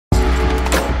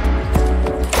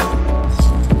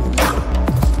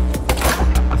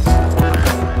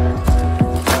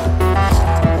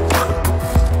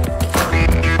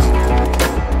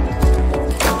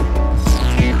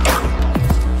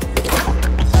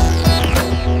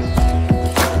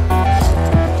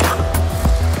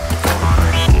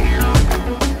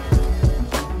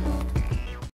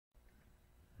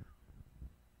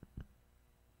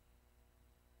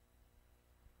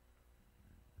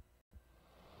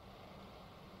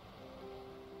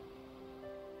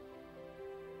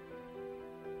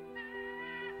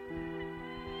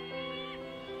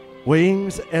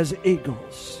Wings as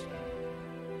eagles,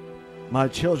 my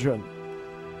children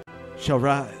shall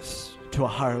rise to a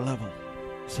higher level,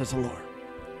 says the Lord.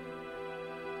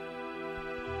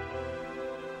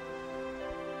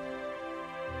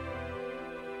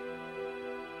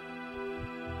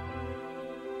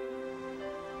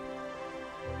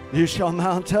 You shall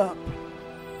mount up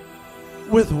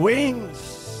with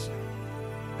wings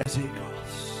as eagles.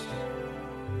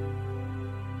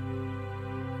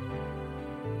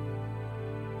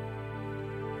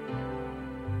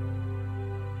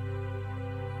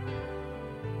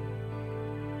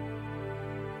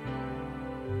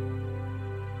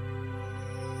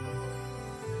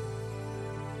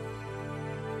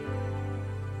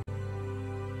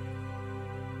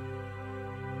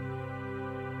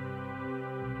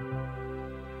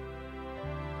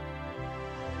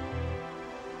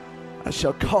 I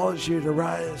shall cause you to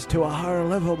rise to a higher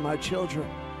level, my children.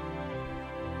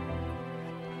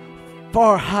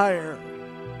 Far higher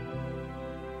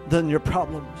than your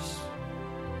problems,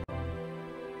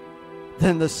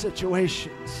 than the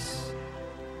situations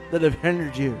that have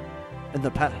hindered you in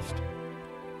the past.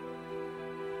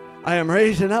 I am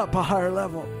raising up a higher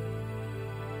level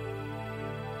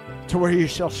to where you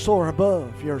shall soar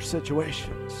above your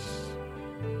situations.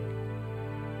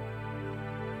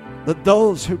 That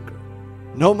those who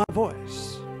know my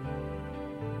voice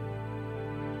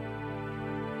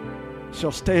shall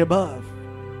stay above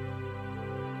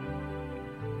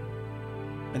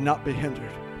and not be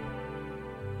hindered,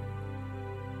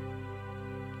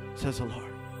 says the Lord.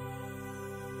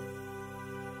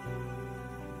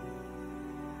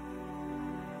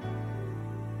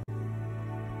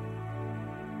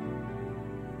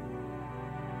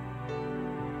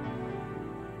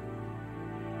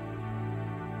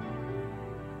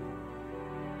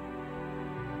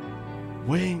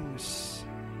 Wings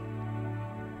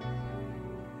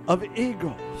of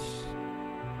eagles.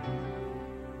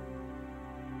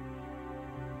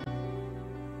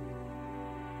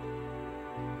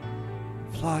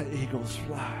 Fly, eagles,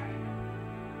 fly.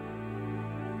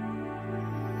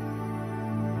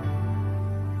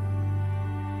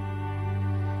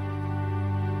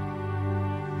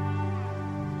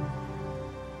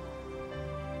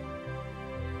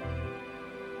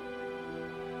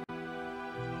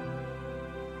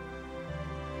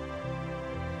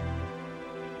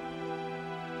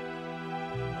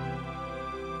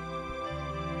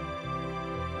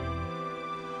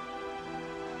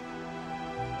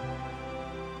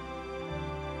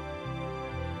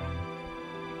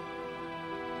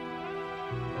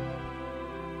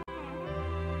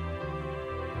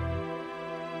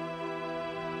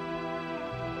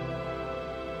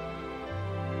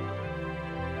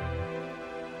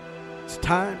 It's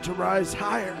time to rise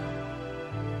higher.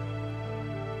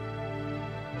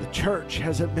 The church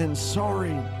hasn't been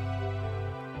soaring,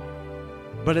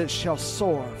 but it shall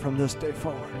soar from this day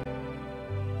forward.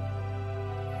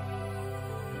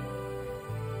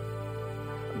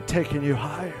 I'm taking you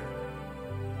higher.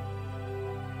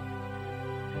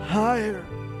 Higher.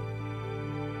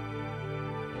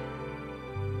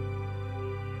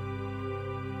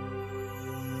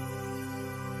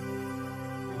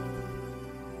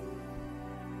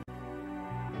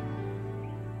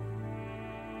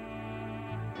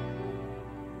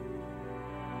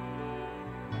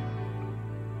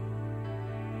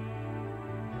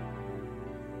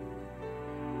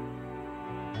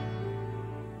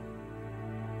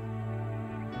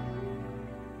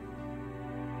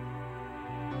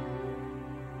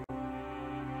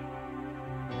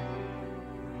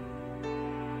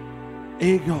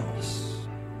 Eagles.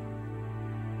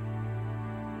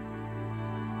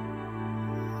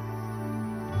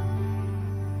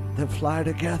 That fly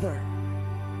together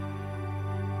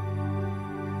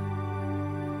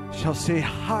shall see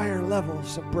higher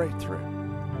levels of breakthrough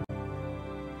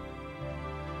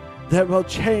that will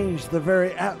change the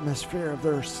very atmosphere of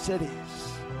their cities.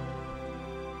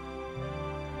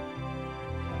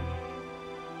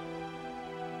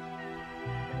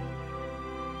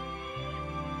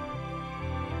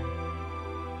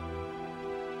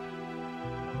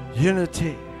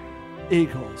 Unity,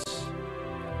 eagles,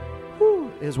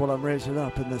 is what I'm raising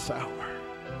up in this hour.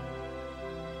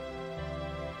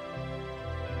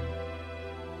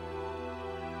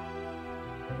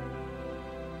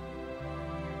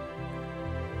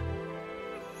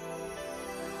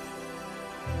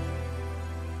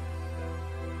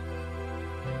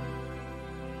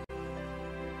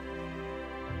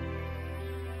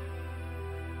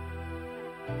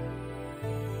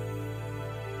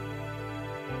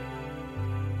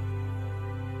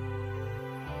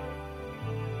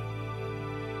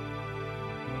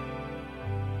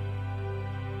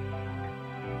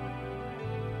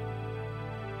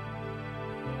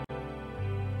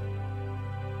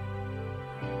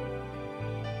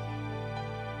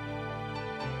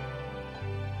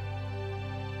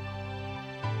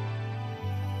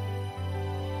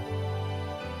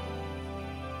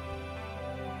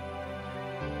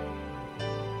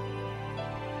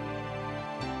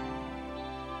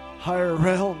 higher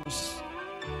realms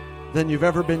than you've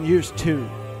ever been used to.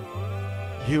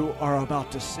 You are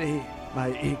about to see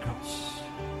my eagles.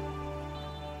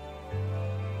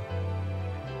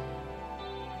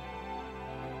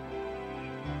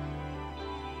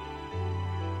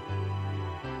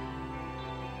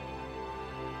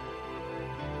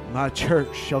 My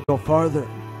church shall go farther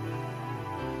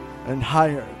and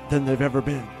higher than they've ever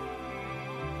been.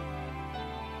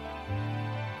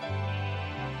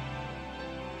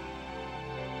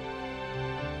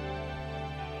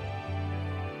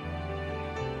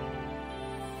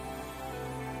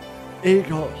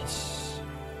 Eagles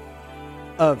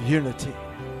of unity.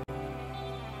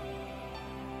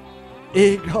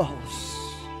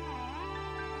 Eagles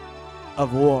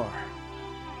of war.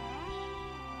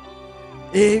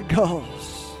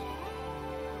 Eagles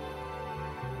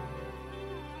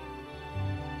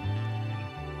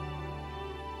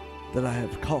that I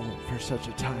have called for such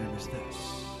a time as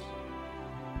this.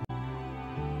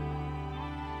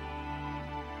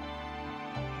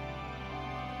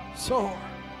 Soar.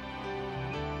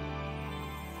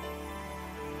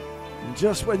 And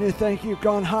just when you think you've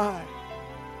gone high,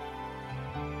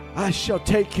 I shall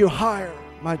take you higher,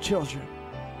 my children.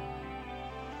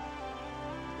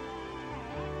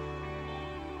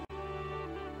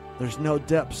 There's no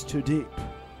depths too deep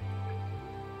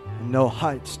and no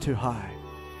heights too high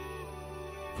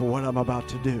for what I'm about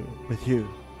to do with you,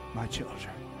 my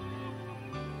children.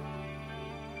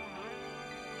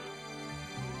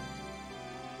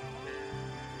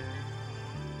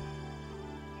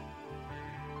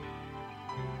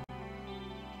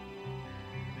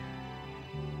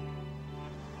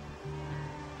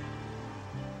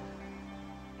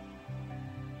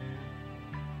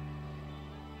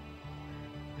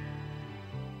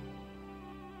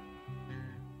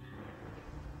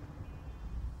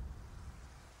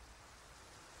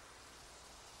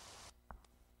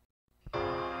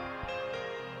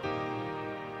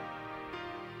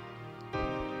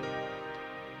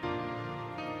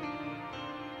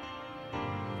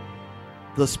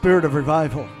 The spirit of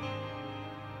revival.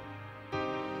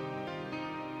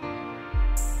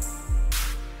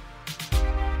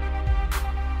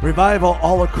 Revival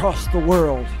all across the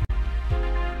world,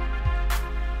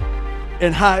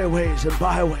 in highways and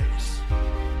byways.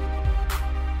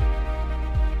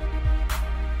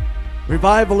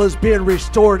 Revival is being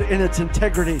restored in its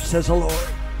integrity, says the Lord.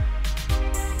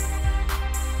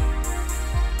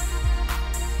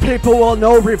 People will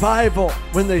know revival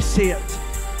when they see it.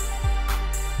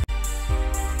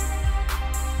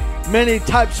 Many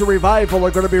types of revival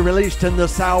are going to be released in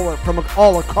this hour from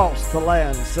all across the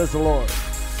land, says the Lord.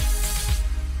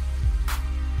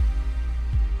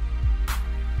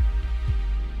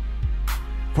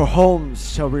 For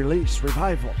homes shall release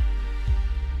revival.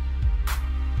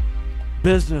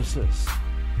 Businesses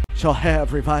shall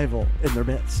have revival in their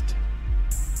midst.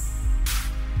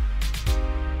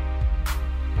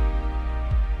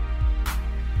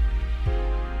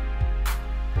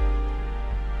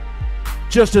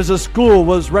 Just as a school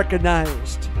was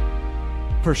recognized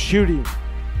for shooting,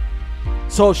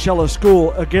 so shall a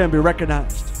school again be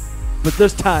recognized, but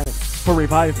this time for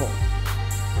revival.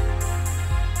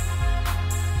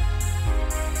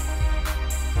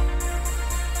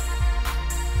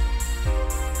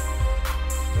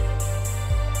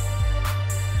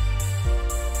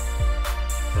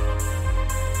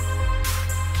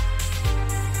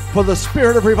 For the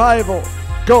spirit of revival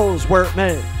goes where it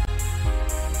may.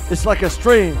 It's like a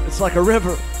stream. It's like a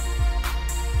river.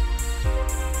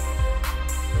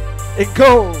 It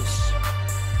goes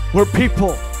where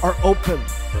people are open,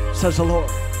 says the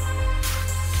Lord.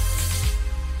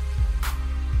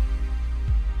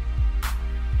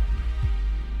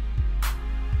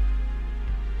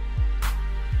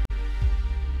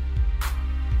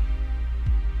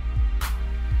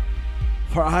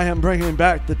 For I am bringing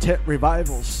back the tent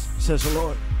revivals, says the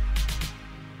Lord.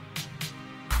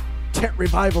 Tent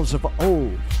revivals of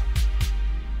old.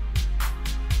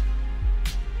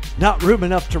 Not room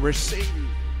enough to receive,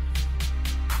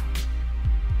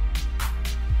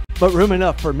 but room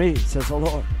enough for me, says the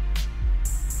Lord.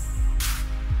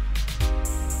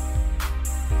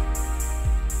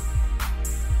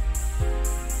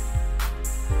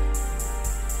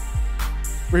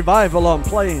 Revival on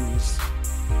planes.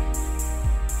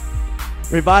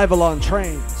 Revival on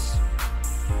trains.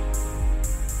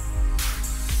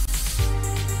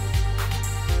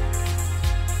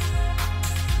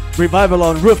 Revival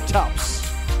on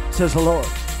rooftops, says the Lord.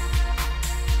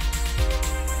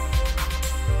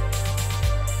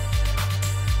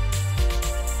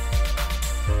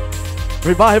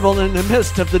 Revival in the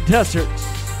midst of the deserts.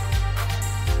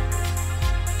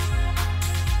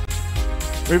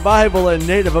 Revival in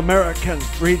Native American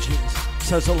regions,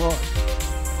 says the Lord.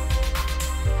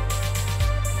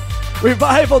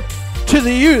 Revival to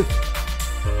the youth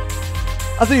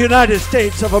of the United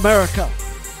States of America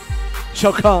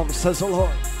shall come, says the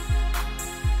Lord.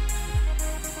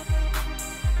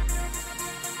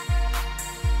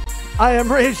 I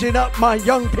am raising up my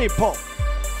young people.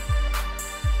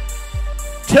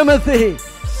 Timothy's,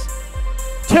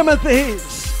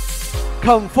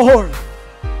 come forth.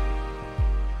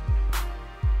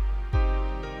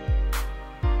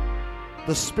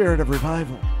 The spirit of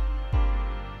revival.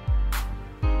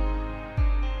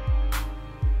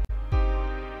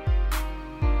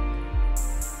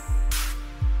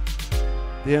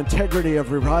 The integrity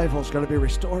of revival is going to be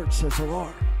restored, says the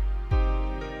Lord.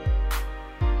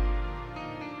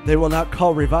 They will not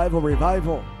call revival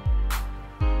revival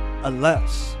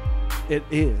unless it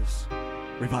is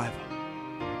revival.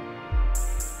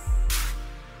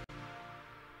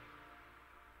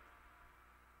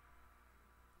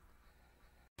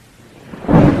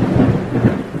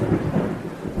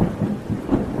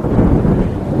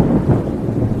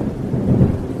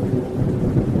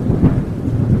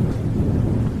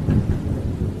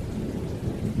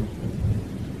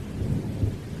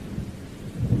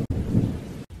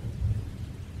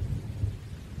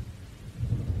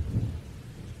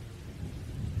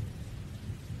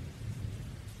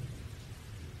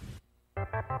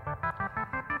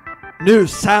 New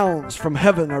sounds from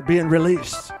heaven are being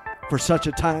released for such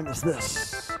a time as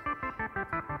this.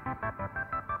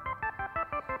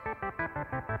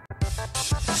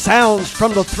 Sounds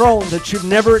from the throne that you've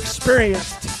never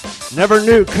experienced, never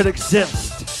knew could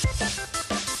exist.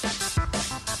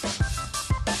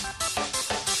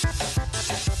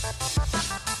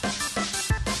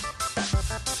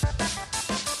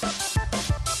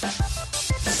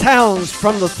 Sounds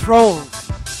from the throne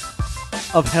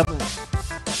of heaven.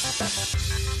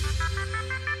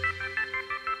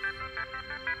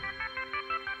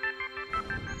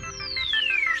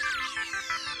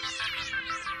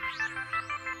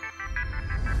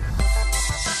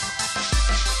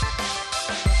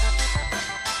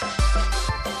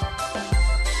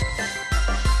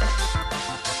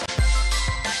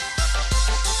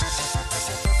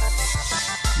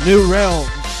 New realms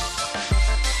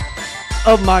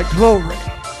of my glory.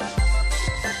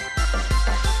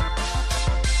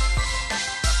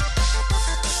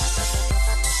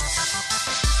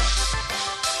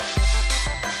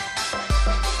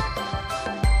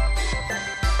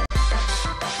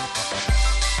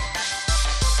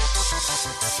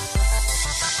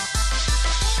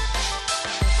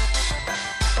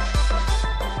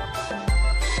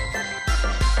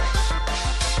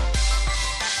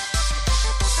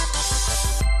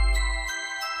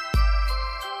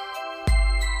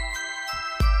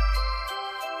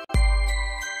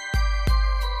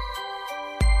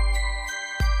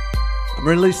 I'm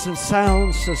releasing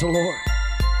sounds, says the Lord.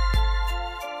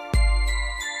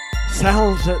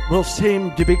 Sounds that will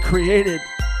seem to be created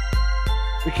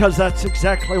because that's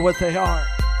exactly what they are.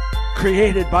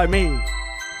 Created by me.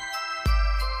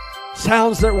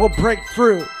 Sounds that will break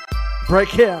through,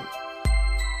 break in,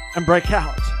 and break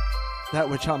out that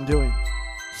which I'm doing,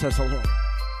 says the Lord.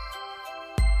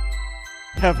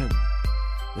 Heaven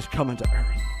is coming to earth.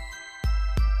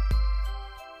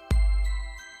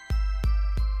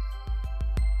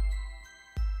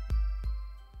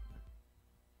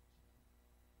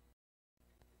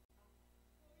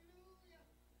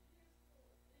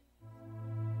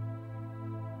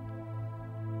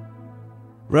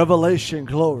 Revelation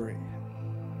glory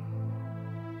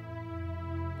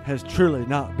has truly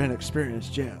not been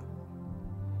experienced yet,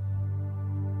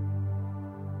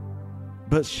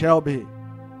 but shall be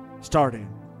starting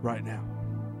right now,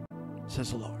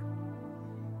 says the Lord.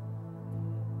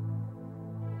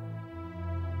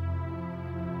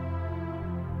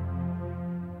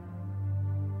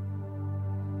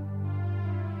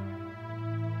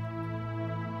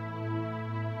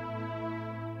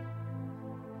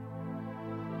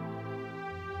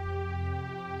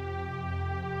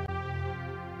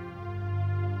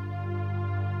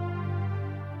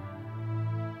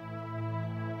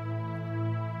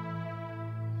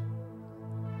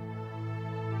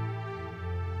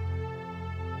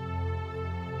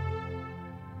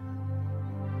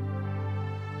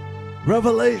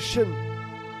 Revelation.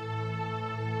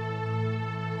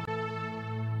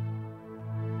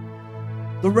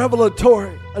 The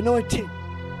revelatory anointing.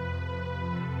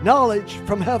 Knowledge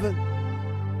from heaven.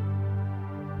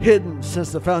 Hidden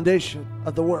since the foundation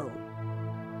of the world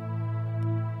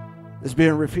is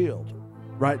being revealed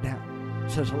right now,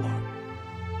 says the Lord.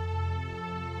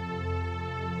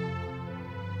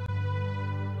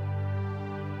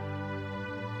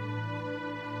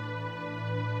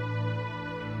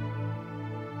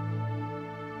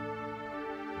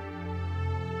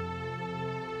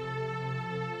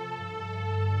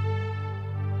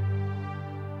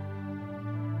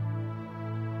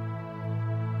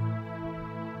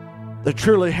 There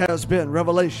truly has been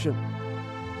revelation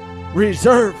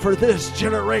reserved for this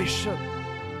generation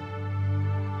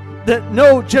that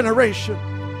no generation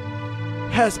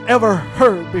has ever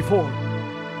heard before.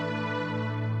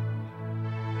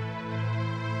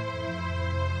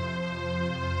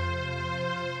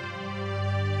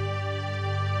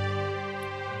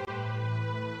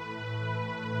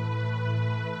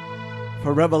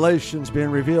 For revelation's being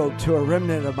revealed to a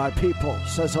remnant of my people,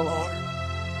 says the Lord.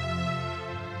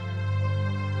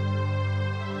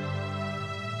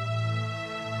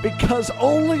 Because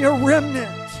only a remnant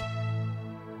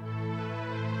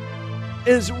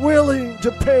is willing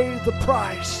to pay the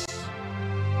price.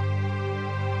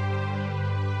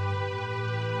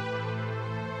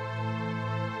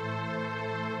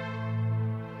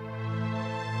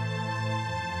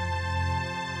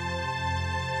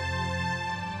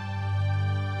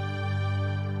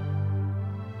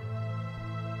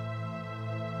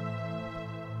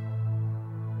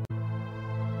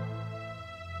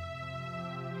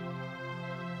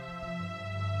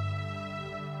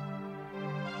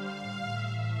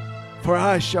 For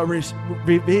I shall release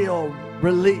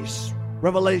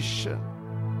revelation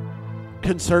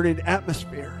concerning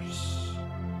atmospheres,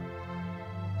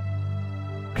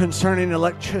 concerning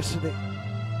electricity,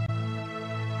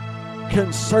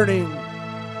 concerning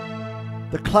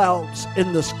the clouds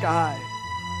in the sky,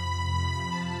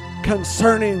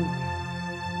 concerning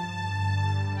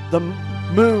the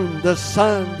moon, the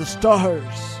sun, the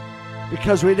stars,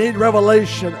 because we need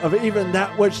revelation of even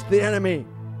that which the enemy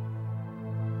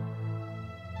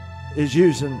is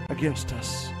using against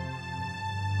us.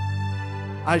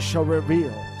 I shall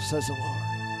reveal, says the Lord.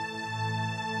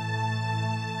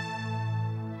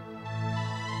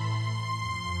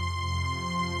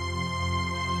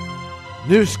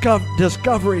 New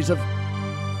discoveries of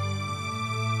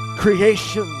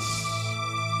creations,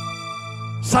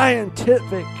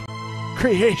 scientific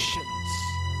creations.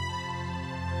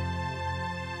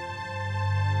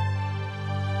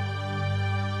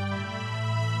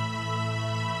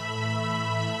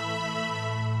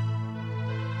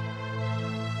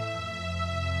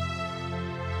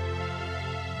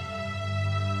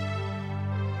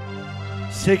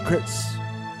 Secrets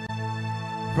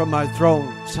from my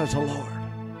throne, says the Lord.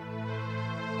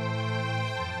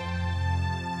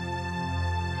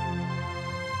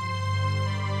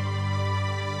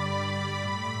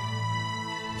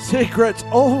 Secrets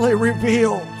only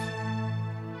revealed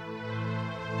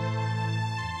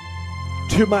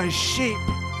to my sheep,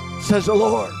 says the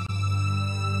Lord.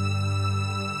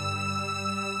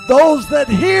 Those that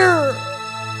hear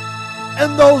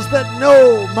and those that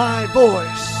know my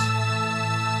voice,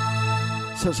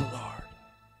 says the Lord.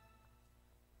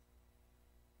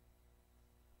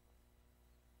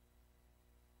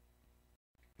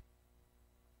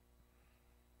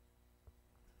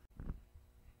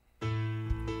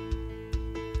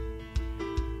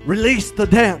 Release the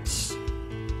dance,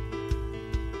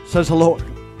 says the Lord.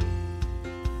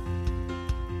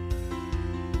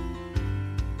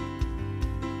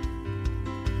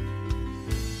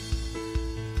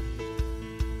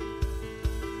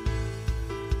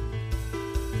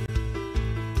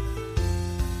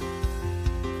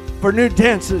 For new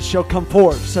dances shall come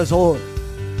forth, says the Lord,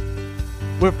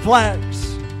 with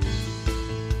flags.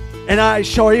 And I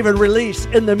shall even release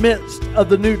in the midst of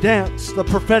the new dance, the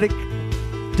prophetic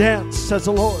dance, says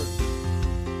the Lord,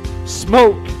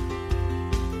 smoke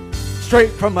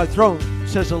straight from my throne,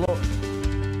 says the Lord.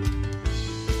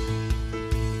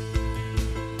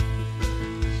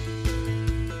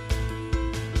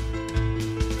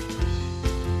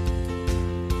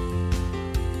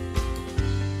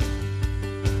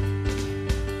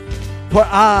 For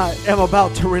I am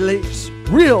about to release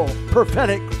real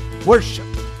prophetic worship.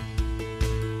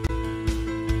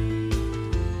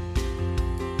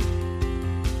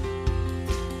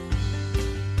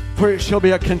 For it shall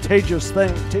be a contagious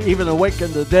thing to even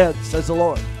awaken the dead, says the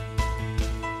Lord.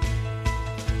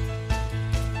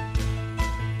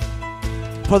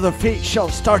 For the feet shall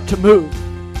start to move,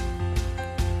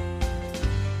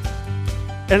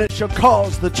 and it shall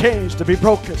cause the chains to be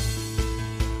broken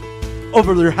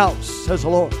over their house, says the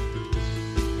Lord.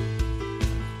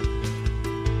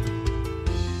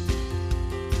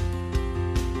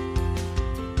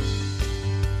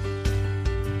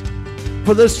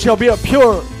 For this shall be a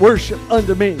pure worship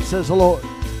unto me, says the Lord.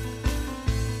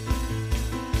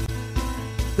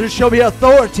 There shall be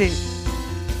authority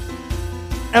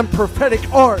and prophetic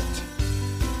art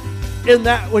in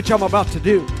that which I'm about to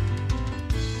do.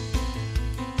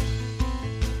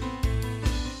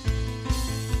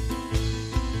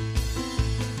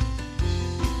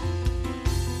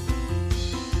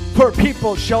 For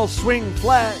people shall swing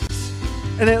flags,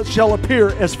 and it shall appear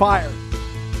as fire.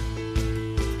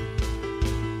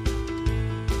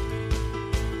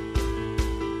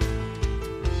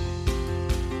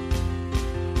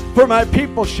 For my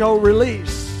people shall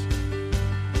release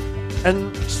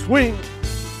and swing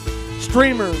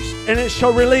streamers, and it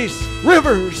shall release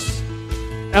rivers,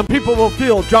 and people will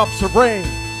feel drops of rain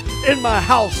in my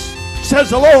house,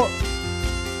 says the Lord.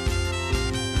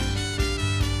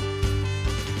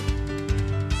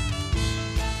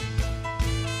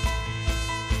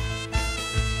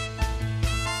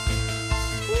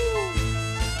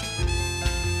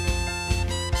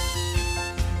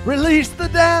 Release the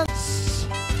dance.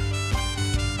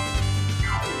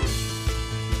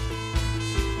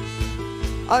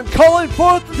 I'm calling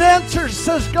forth the dancers,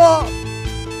 says God.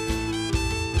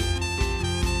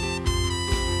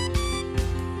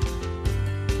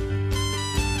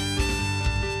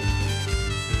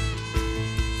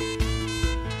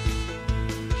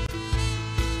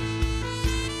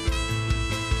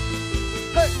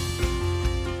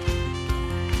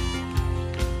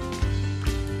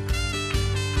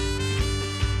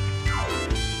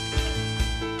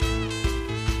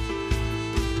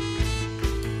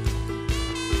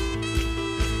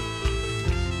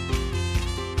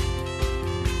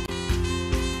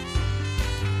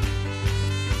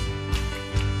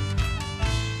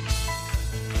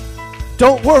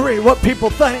 Don't worry what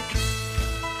people think.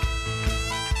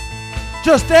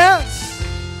 Just dance.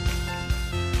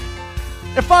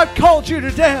 If I've called you to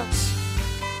dance,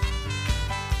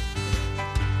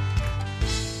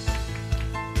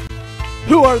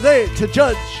 who are they to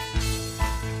judge?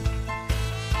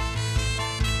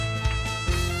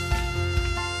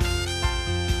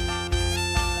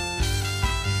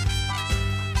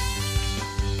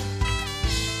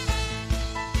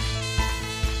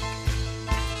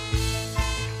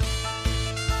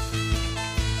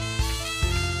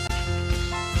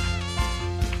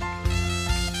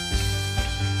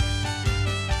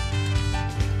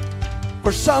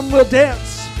 For some will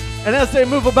dance, and as they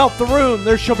move about the room,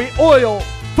 there shall be oil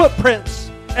footprints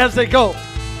as they go,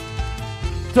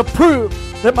 to prove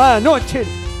that my anointing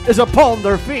is upon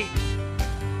their feet.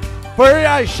 For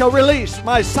I shall release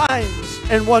my signs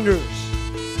and wonders,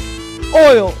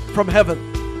 oil from heaven.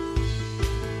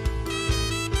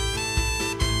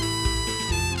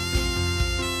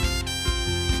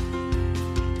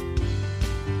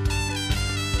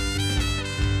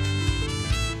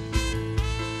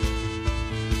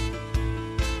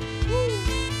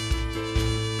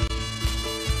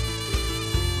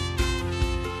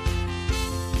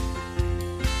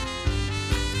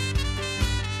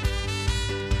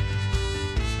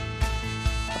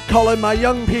 Calling my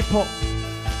young people,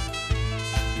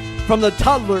 from the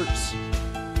toddlers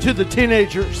to the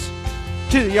teenagers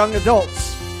to the young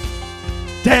adults.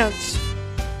 Dance,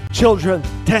 children,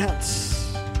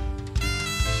 dance.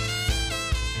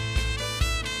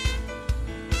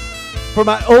 For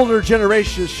my older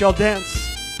generations shall dance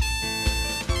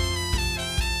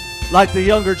like the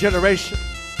younger generation.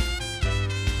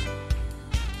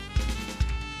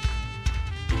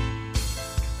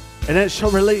 And it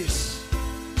shall release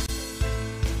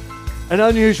an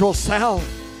unusual sound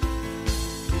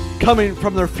coming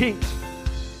from their feet.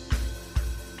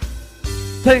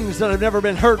 Things that have never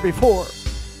been heard before.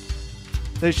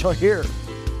 They shall hear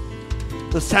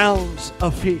the sounds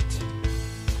of feet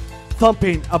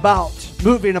thumping about,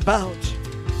 moving about.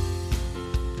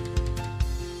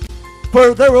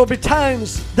 For there will be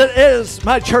times that as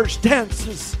my church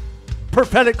dances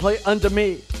prophetically unto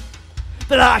me,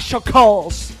 that I shall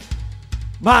cause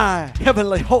my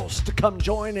heavenly host to come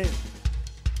join in.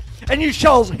 And you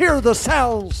shall hear the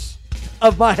sounds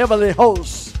of my heavenly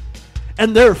hosts,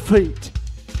 and their feet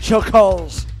shall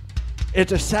cause it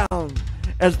to sound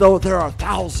as though there are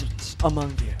thousands among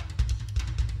you.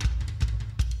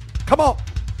 Come on.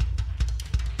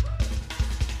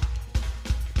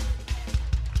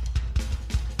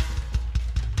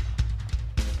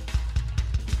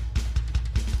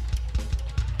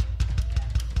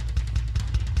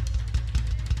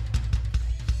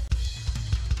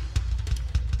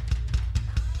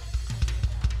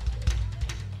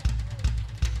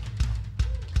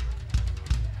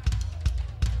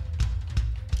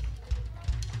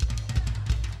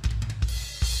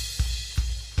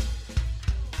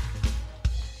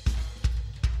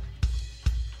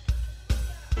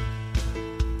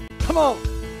 Come on.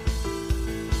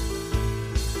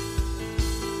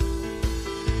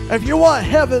 If you want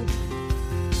heaven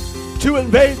to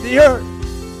invade the earth,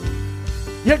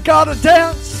 you gotta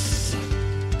dance.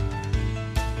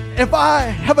 If I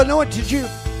have anointed you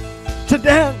to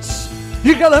dance,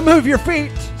 you gotta move your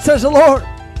feet, says the Lord.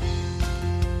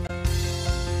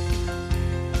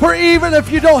 For even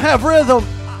if you don't have rhythm,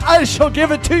 I shall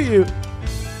give it to you.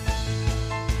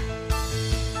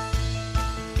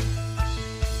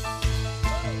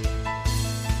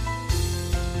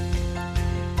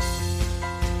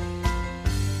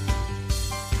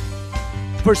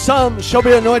 For some shall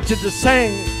be anointed to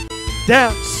sing,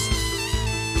 dance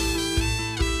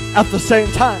at the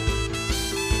same time.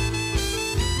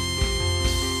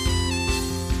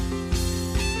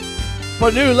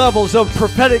 For new levels of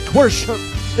prophetic worship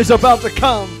is about to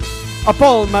come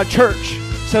upon my church,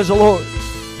 says the Lord.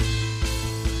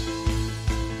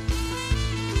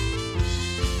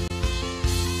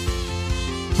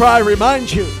 For I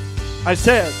remind you, I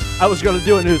said I was going to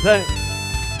do a new thing.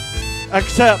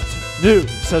 Except new,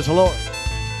 says the Lord.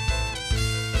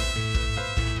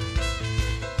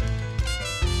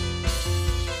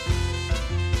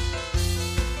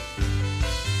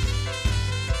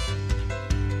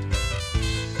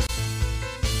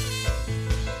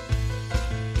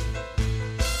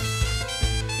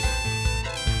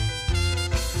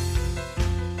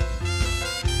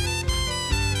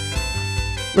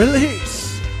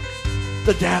 Release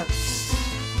the dance.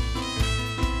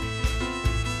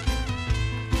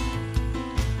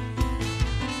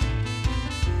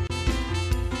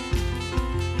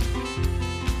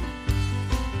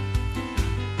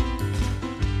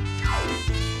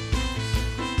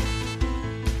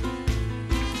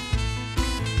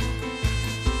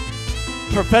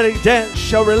 Prophetic dance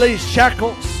shall release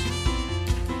shackles.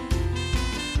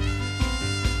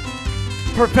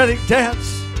 Prophetic dance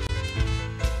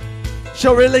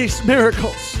shall release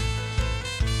miracles.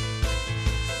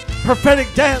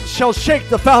 Prophetic dance shall shake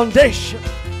the foundation.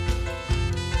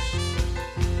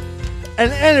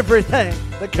 And everything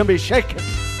that can be shaken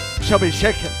shall be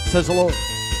shaken, says the Lord.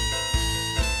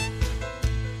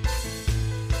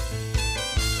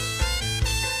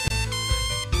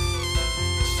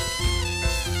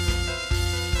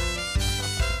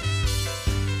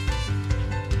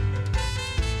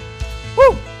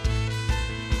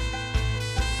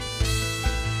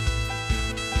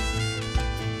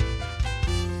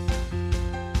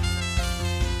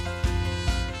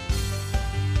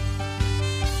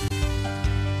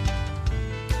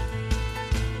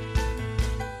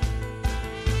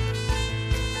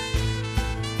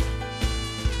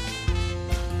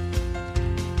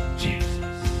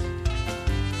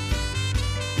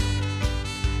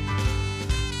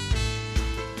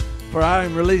 For I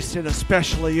am releasing a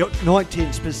special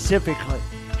anointing specifically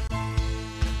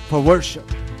for worship,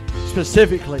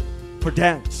 specifically for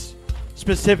dance,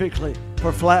 specifically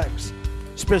for flags,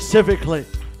 specifically.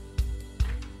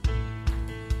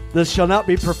 This shall not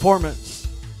be performance.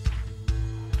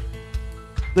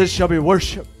 This shall be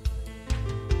worship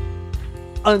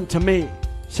unto me,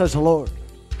 says the Lord.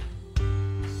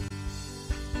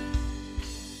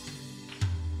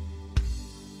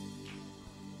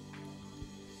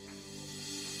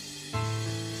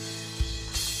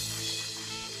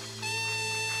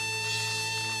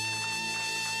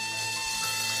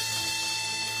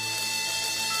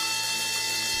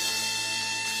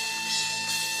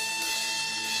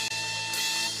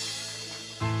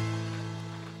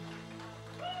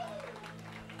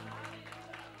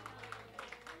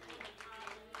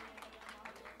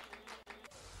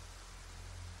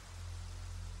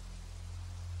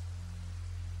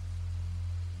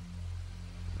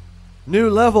 New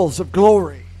levels of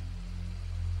glory.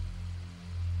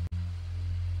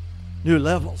 New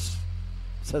levels,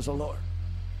 says the Lord.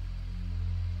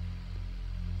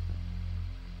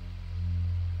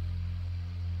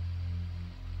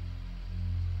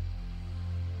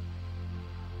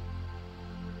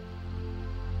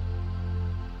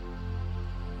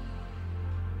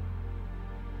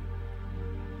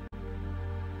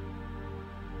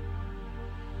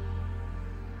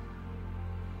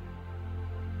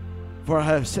 For I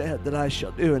have said that I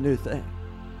shall do a new thing.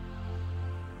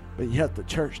 But yet the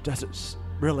church doesn't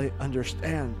really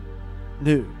understand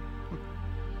new.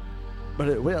 But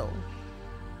it will,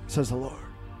 says the Lord.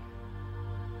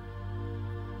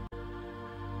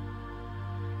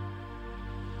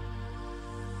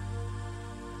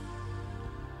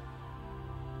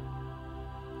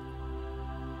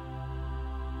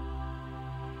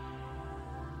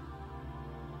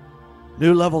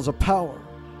 New levels of power.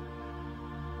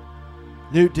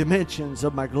 New dimensions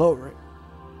of my glory.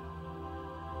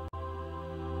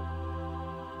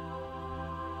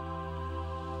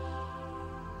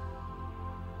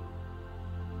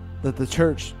 That the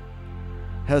church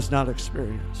has not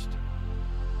experienced.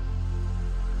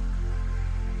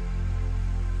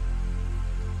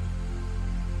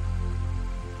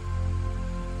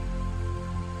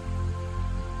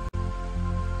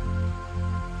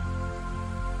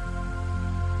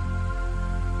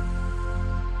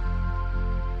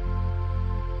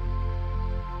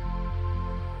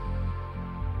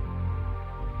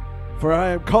 For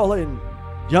I am calling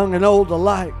young and old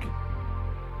alike,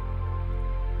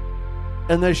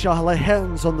 and they shall lay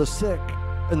hands on the sick,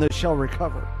 and they shall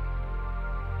recover.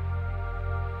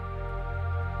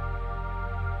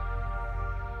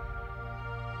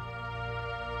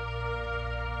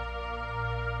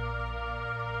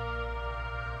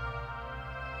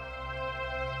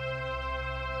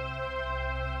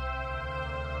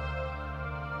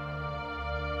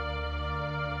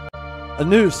 A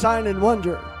new sign and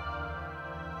wonder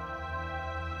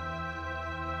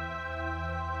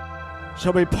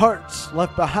shall be parts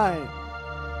left behind,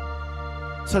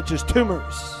 such as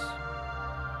tumors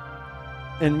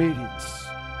in meetings,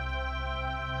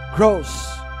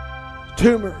 growths,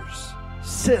 tumors,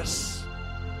 cysts,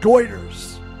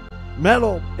 goiters,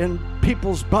 metal in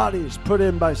people's bodies put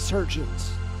in by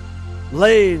surgeons,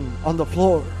 laying on the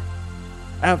floor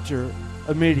after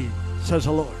a meeting, says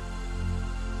the Lord,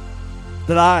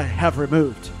 that I have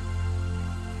removed.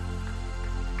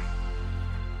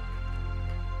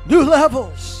 New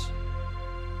levels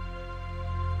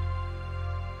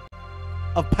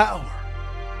of power.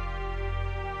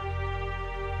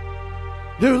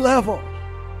 New level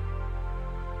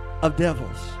of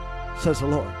devils, says the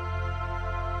Lord.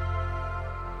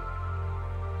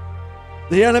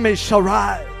 The enemy shall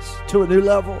rise to a new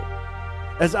level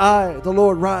as I, the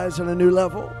Lord, rise in a new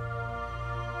level.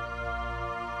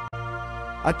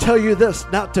 I tell you this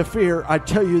not to fear. I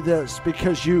tell you this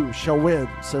because you shall win,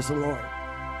 says the Lord.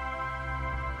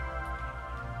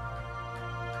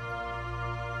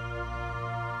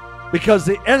 Because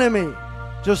the enemy,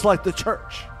 just like the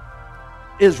church,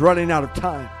 is running out of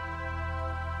time.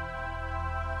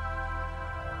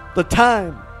 The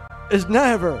time is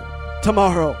never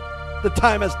tomorrow. The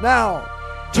time is now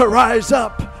to rise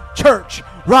up. Church,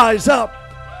 rise up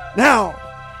now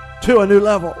to a new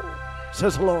level,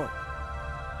 says the Lord.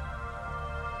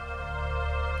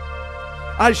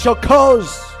 I shall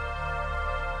cause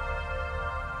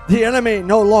the enemy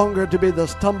no longer to be the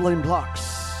stumbling blocks,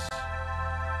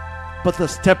 but the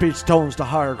stepping stones to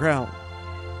higher ground,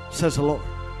 says the Lord.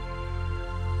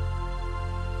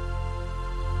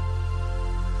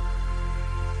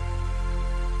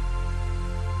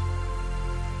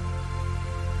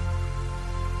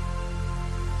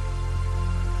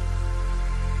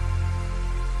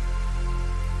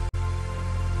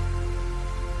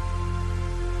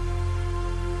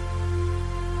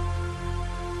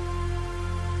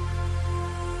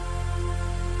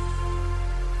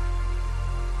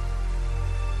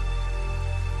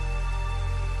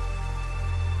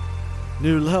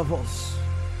 New levels.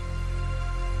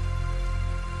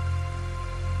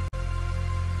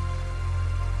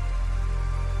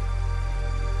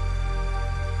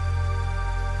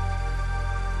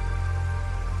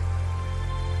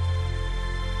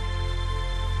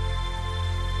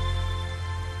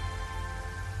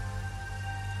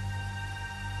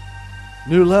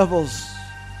 New levels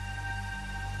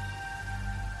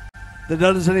that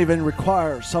doesn't even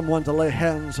require someone to lay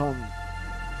hands on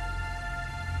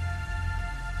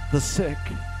the sick,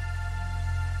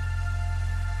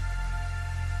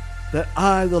 that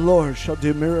I, the Lord, shall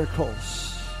do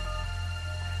miracles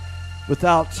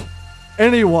without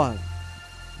anyone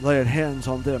laying hands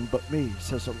on them but me,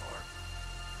 says the Lord.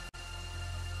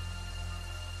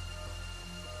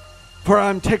 For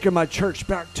I'm taking my church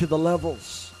back to the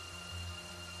levels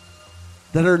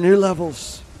that are new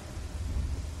levels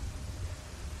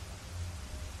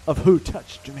of who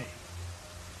touched me.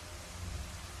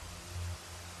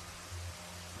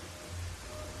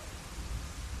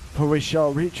 For we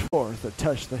shall reach forth and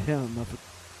touch the hem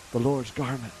of the Lord's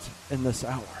garment in this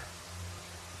hour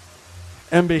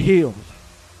and be healed,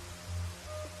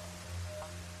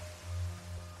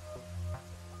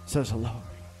 says the Lord.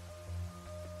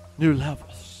 New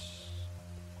levels.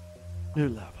 New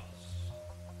levels.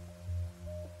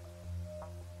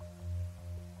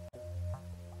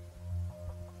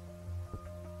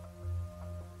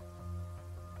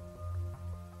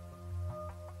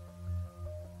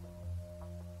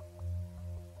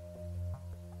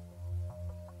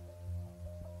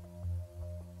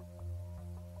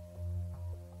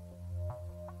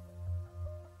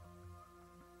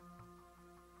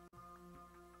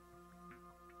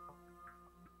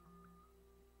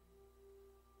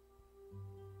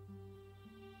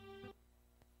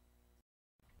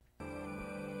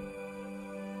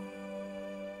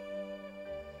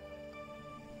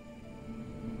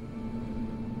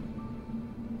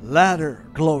 Latter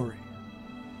glory,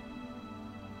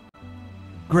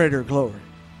 greater glory,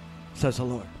 says the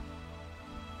Lord.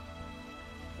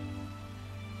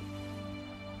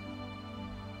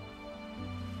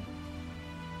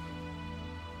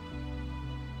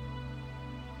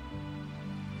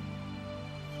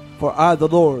 For I, the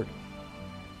Lord,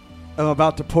 am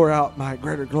about to pour out my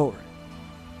greater glory,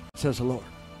 says the Lord.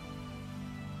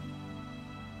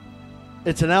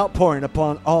 It's an outpouring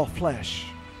upon all flesh.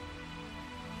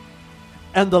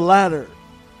 And the latter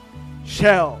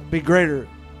shall be greater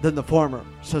than the former,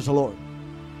 says the Lord.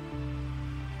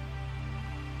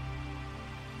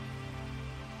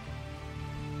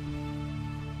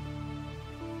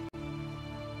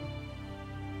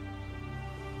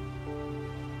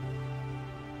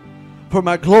 For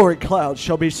my glory cloud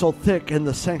shall be so thick in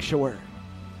the sanctuary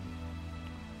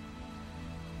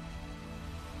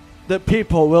that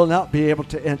people will not be able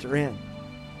to enter in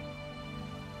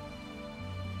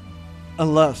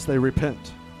unless they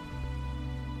repent.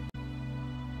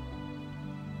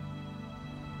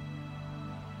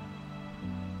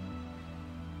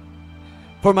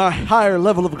 For my higher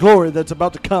level of glory that's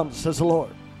about to come, says the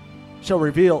Lord, shall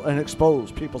reveal and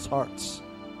expose people's hearts.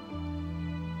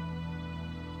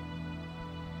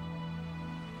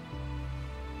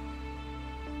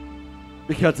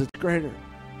 Because it's greater,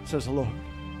 says the Lord.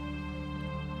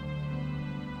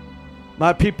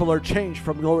 My people are changed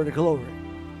from glory to glory.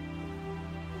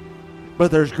 But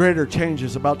there's greater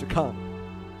changes about to come.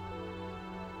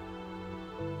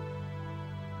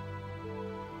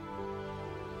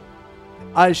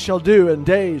 I shall do in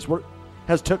days what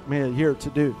has took me a year to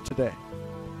do today.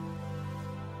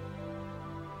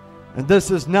 And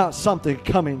this is not something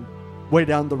coming way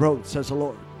down the road, says the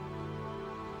Lord.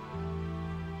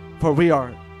 For we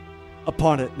are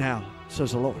upon it now,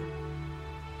 says the Lord.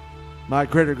 My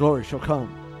greater glory shall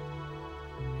come.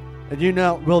 And you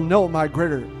now will know my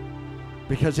greater,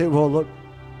 because it will look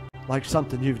like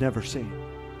something you've never seen.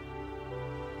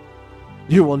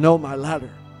 You will know my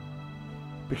latter,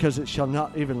 because it shall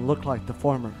not even look like the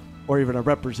former, or even a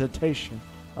representation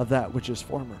of that which is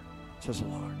former, says the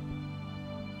Lord.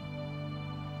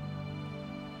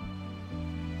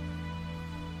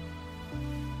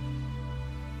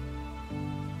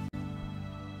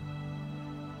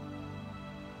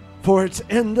 For it's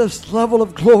in this level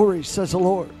of glory, says the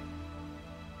Lord,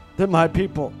 that my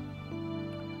people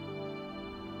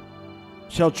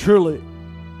shall truly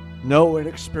know and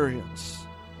experience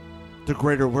the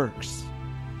greater works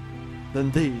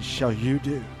than these shall you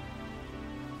do,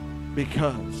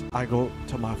 because I go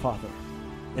to my Father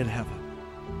in heaven.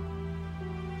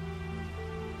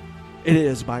 It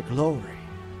is my glory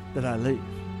that I leave,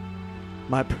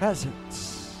 my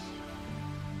presence,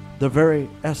 the very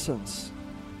essence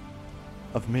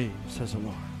of me, says the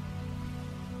Lord.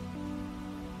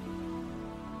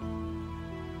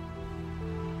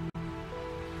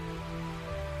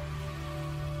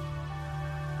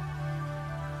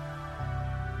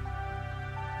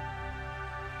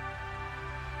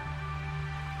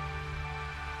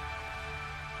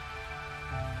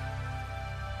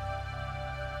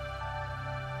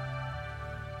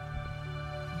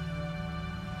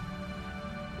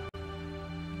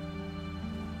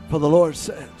 For the Lord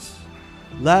says,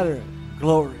 latter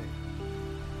glory.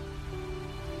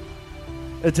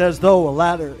 It's as though a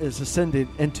ladder is ascending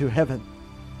into heaven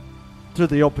through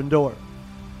the open door.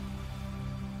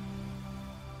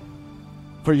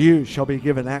 For you shall be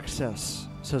given access,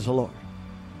 says the Lord,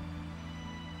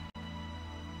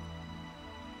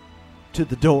 to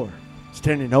the door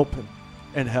standing open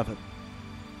in heaven,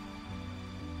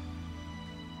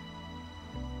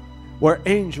 where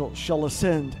angels shall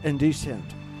ascend and descend.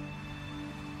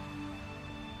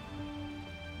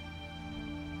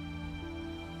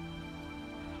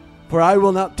 For I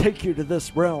will not take you to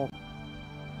this realm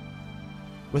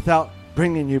without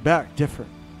bringing you back different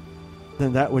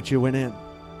than that which you went in.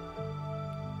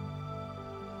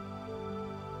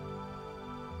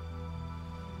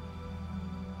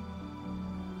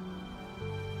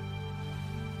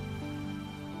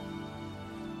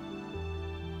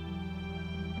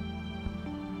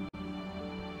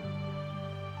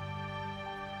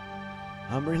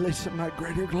 I'm releasing my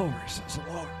greater glory, says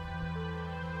the Lord.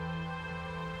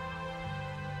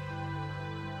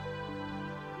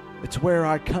 It's where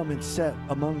I come and sit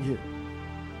among you.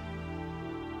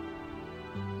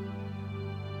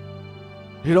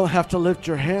 You don't have to lift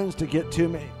your hands to get to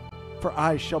me, for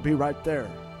I shall be right there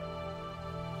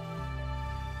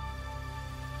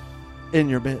in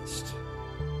your midst,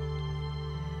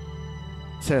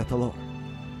 saith the Lord.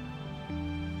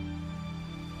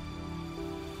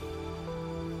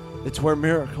 It's where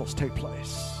miracles take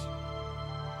place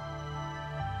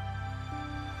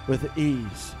with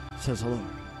ease, says the Lord.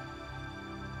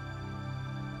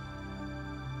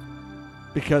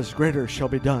 Because greater shall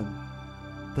be done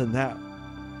than that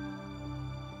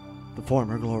the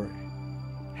former glory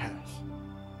has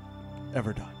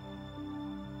ever done.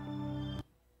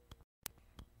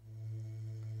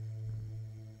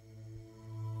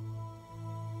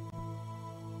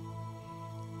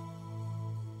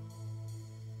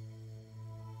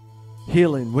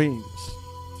 healing wings.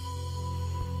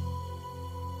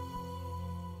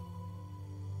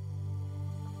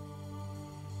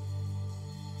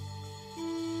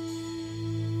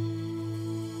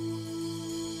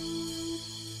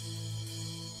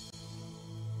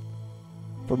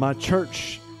 For my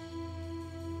church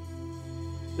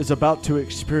is about to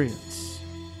experience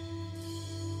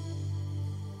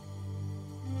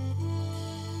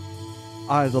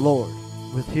I, the Lord,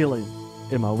 with healing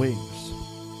in my wings.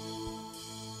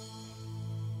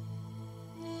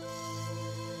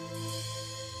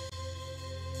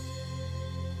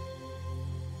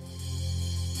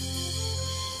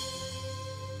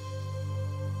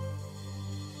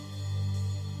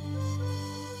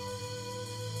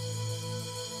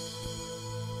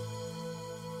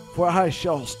 For I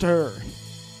shall stir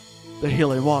the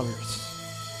healing waters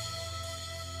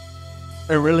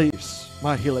and release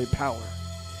my healing power.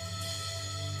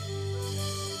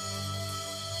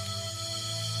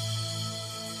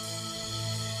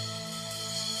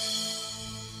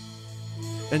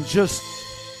 And just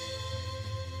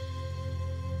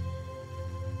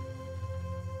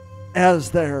as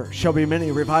there shall be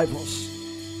many revivals,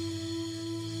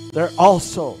 there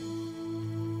also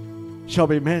shall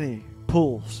be many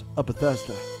pools of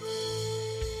Bethesda.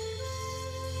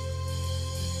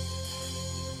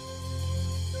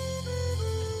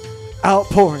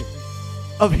 Outpouring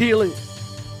of healing.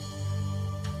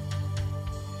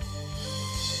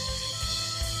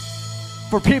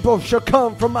 For people shall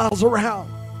come from miles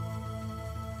around,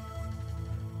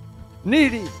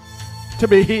 needing to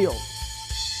be healed.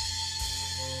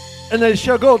 And they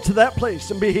shall go to that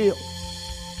place and be healed.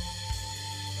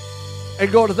 And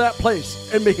go to that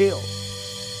place and be healed.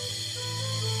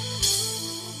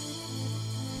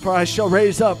 For I shall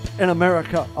raise up in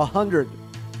America 100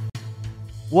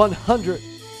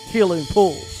 healing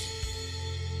pools,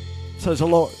 says the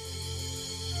Lord.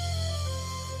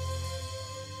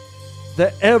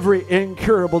 That every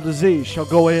incurable disease shall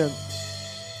go in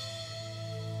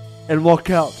and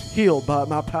walk out healed by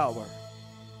my power.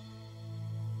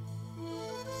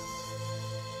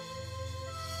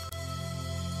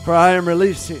 For I am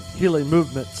releasing healing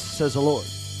movements, says the Lord.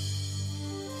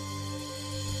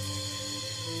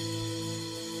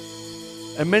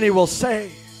 And many will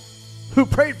say, who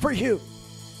prayed for you?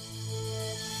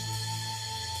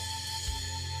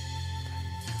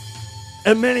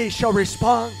 And many shall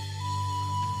respond,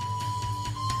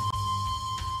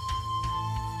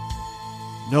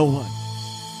 no one.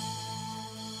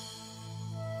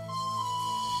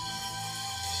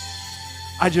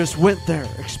 I just went there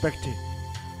expecting.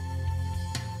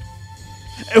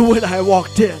 And when I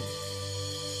walked in,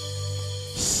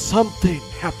 something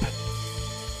happened.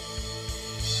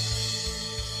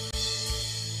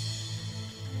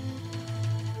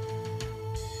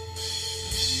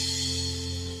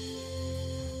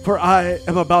 For I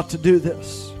am about to do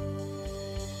this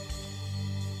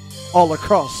all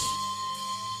across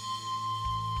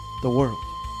the world.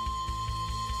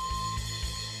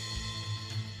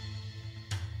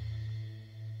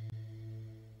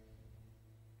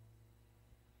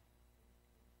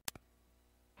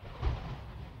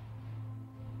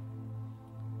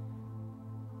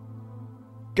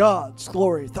 God's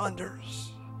glory thunders.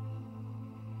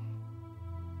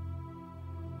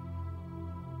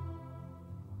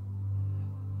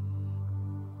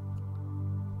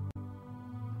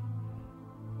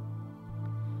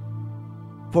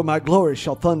 For my glory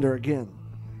shall thunder again.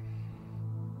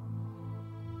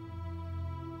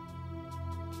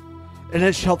 And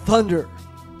it shall thunder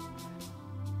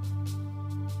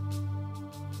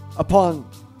upon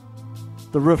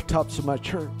the rooftops of my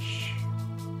church,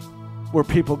 where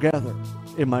people gather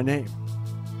in my name.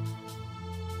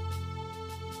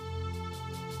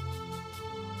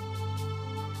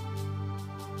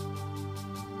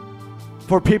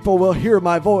 For people will hear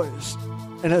my voice,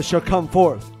 and it shall come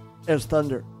forth as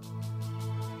thunder.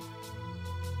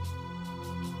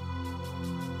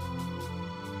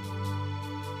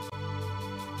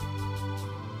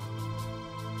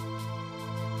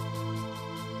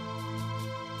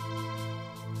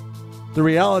 The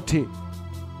reality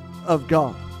of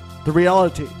God, the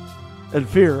reality and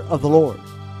fear of the Lord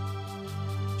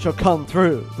shall come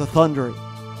through the thundering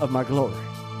of my glory.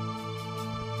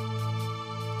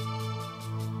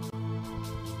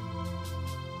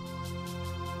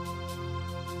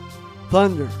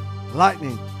 Thunder,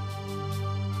 lightning,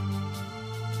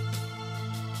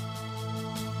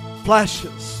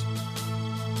 flashes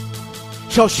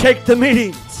shall shake the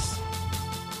meetings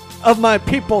of my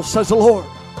people, says the Lord.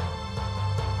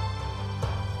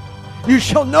 You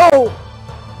shall know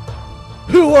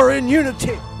who are in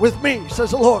unity with me,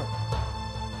 says the Lord.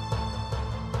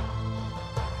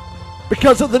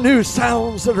 because of the new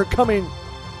sounds that are coming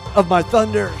of my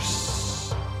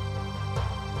thunders.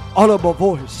 Audible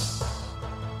voice.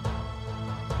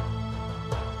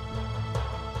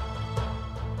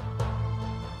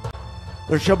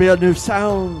 There shall be a new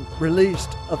sound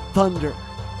released of thunder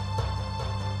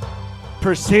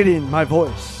preceding my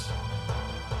voice.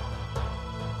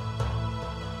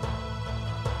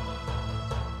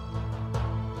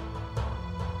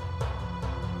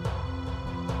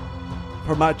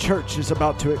 For my church is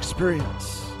about to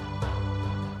experience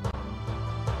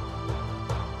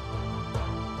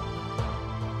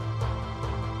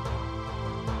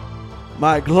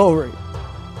my glory,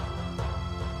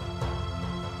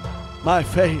 my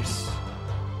face,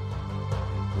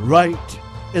 right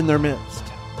in their midst,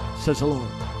 says the Lord.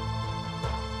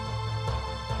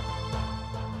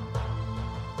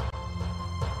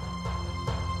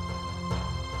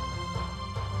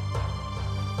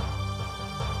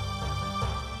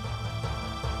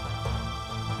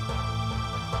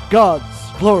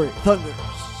 God's glory thunders.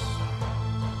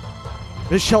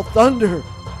 It shall thunder.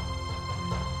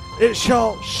 It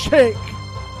shall shake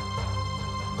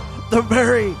the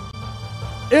very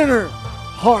inner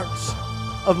hearts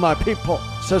of my people,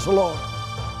 says the Lord.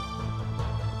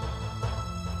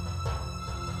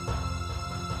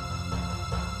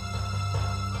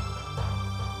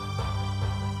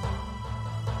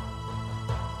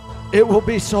 It will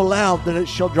be so loud that it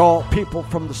shall draw people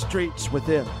from the streets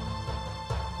within.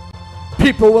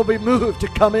 People will be moved to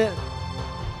come in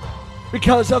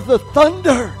because of the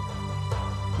thunder,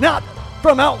 not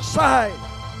from outside,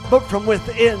 but from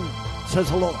within,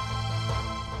 says the Lord.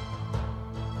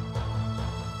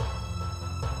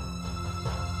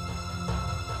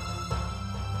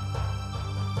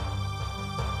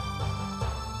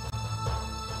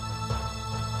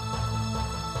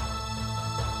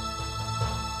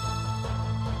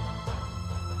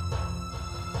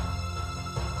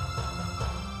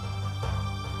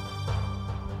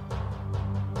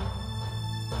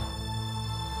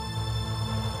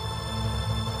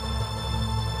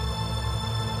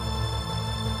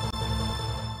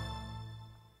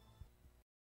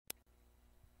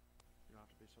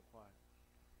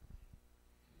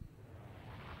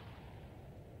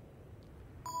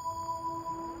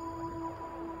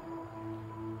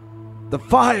 The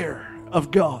fire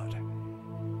of God.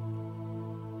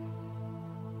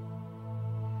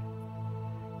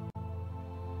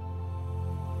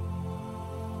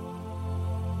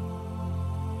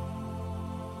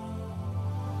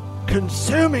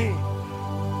 Consuming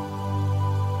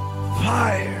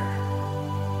fire.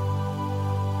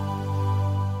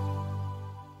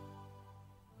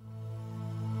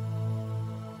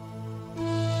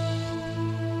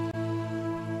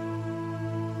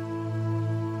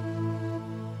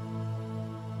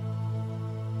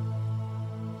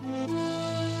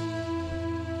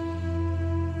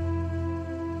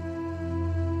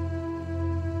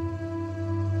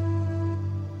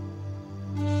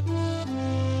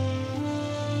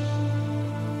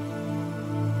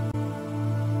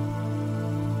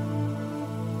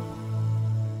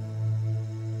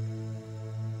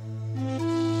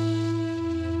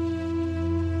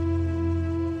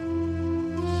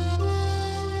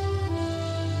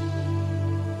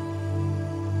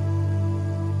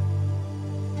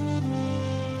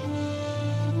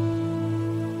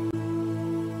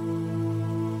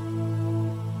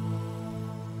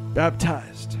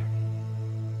 Baptized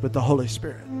with the Holy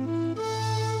Spirit.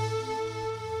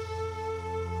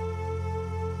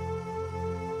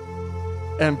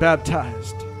 And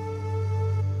baptized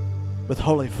with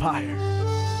holy fire.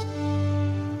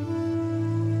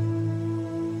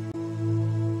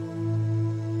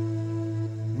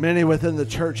 Many within the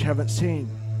church haven't seen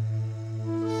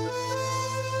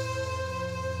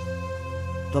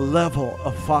the level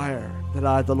of fire that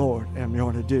I, the Lord, am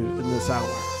going to do in this hour.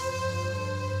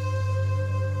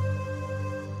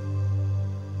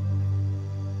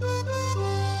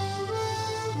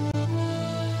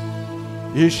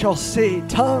 You shall see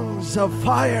tongues of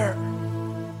fire.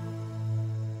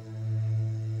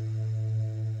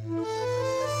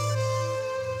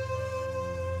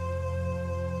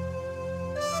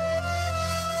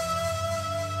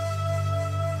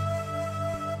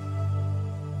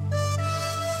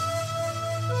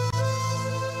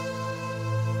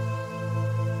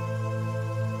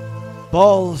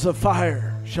 Balls of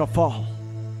fire shall fall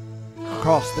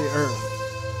across the earth.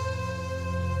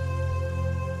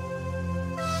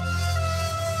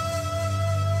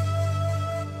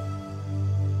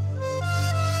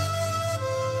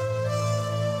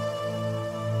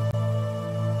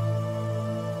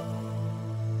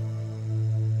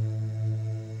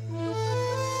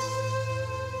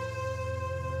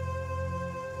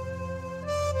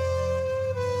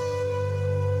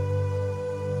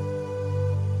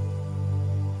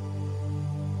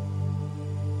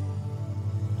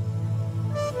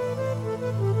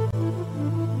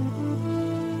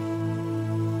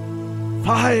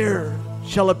 Fire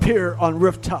shall appear on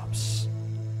rooftops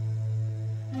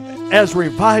as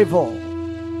revival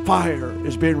fire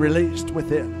is being released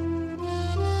within.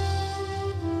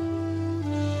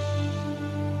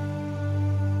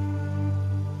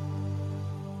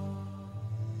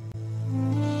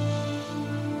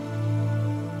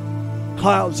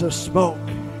 Clouds of smoke,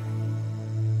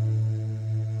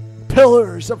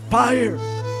 pillars of fire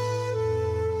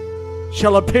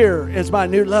shall appear as my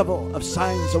new level of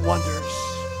signs and wonders.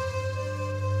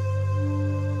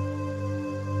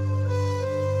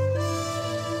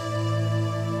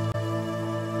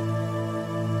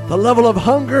 The level of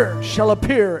hunger shall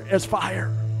appear as fire.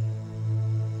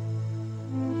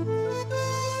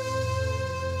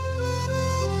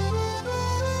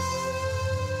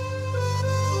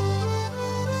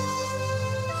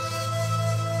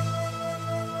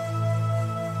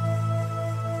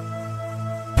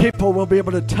 People will be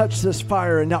able to touch this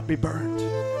fire and not be burned.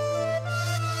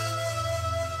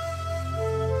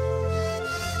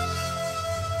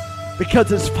 Because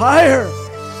it's fire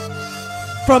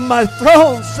from my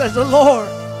throne, says the Lord.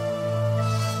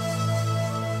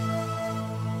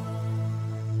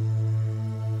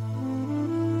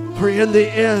 For in the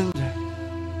end,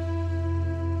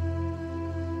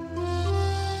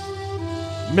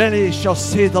 many shall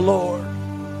see the Lord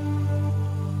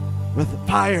with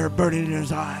fire burning in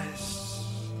his eyes.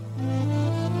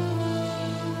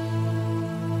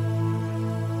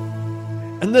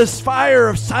 And this fire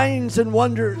of signs and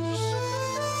wonders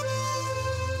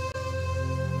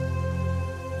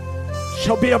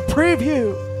shall be a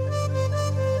preview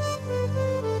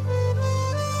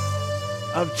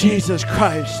of Jesus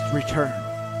Christ's return.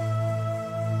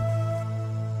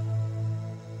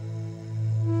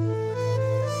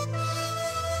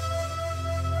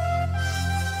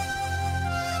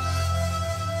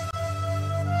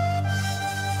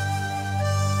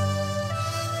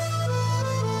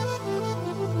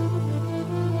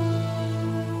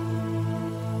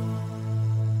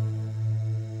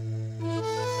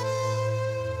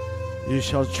 You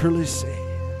shall truly see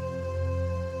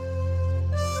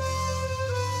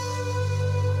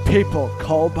people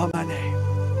called by my name,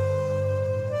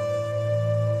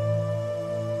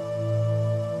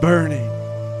 burning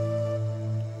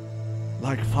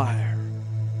like fire.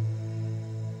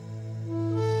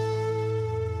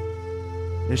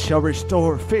 It shall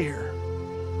restore fear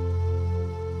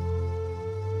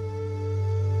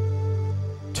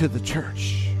to the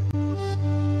church.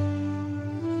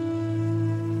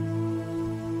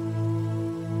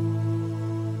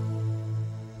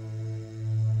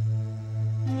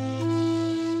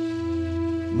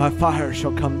 My fire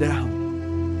shall come down.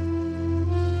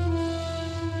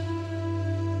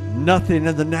 Nothing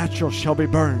in the natural shall be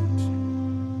burned,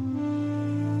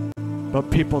 but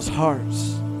people's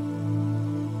hearts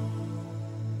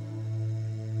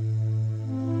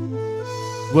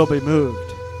will be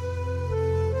moved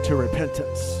to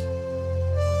repentance.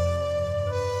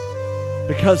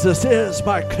 Because this is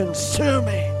my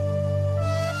consuming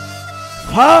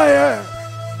fire.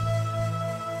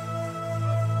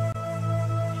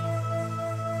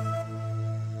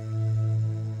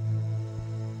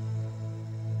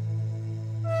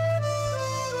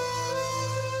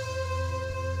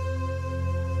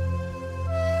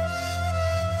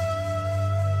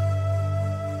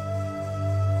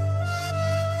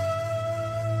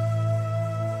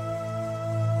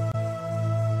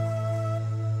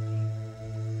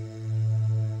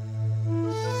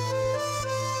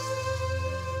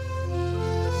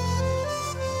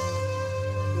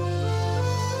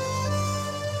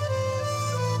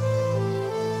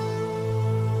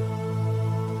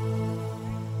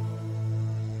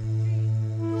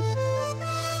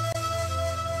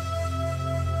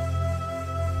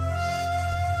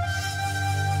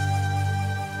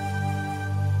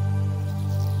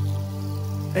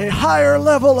 A higher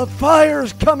level of fire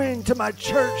is coming to my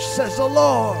church, says the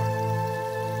Lord.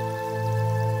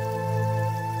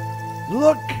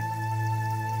 Look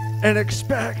and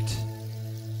expect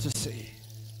to see.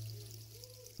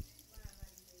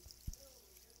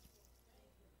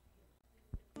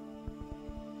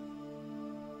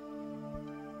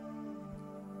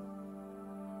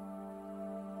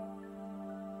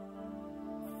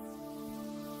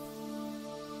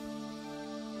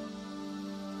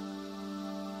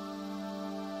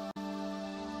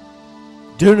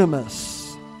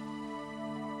 Dunamis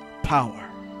power.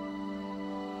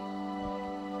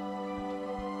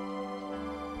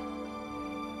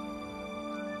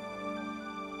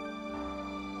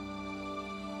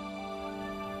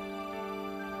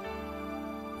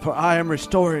 For I am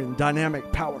restoring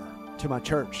dynamic power to my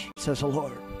church, says the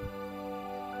Lord.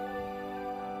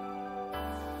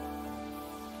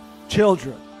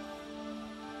 children,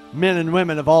 men and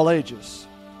women of all ages,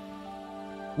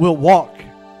 will walk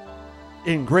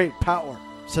in great power,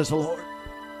 says the Lord.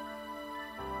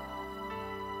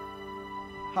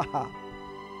 Ha ha.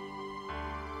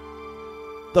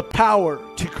 The power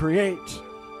to create,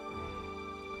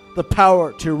 the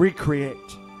power to recreate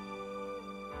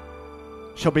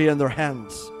shall be in their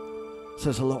hands,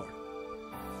 says the Lord.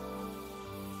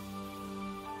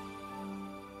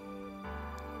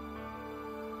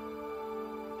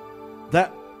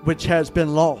 That which has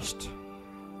been lost,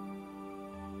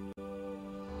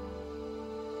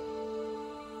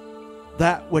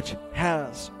 that which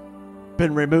has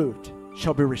been removed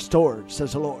shall be restored,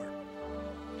 says the Lord.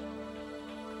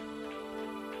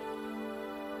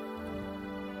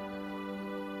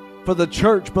 For the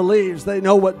church believes they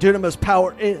know what dunamis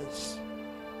power is,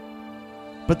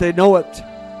 but they know it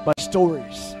by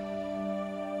stories.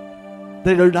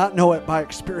 They do not know it by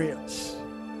experience.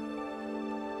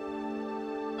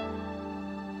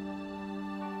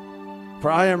 For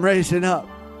I am raising up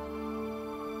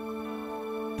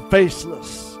the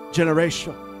faceless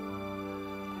generation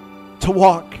to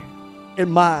walk in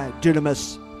my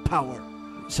dunamis power,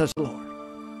 says the Lord.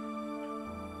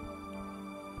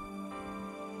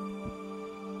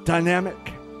 Dynamic,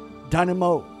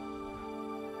 dynamo,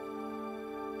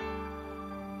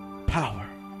 power.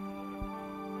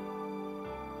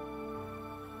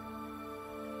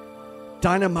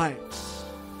 Dynamites,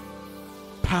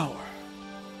 power.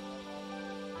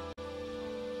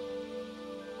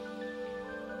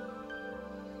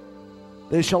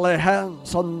 They shall lay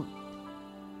hands on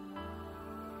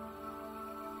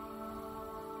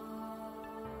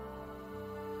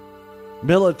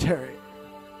military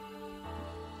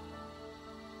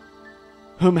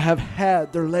whom have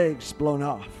had their legs blown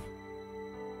off,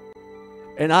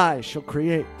 and I shall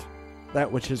create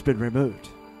that which has been removed,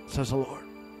 says the Lord.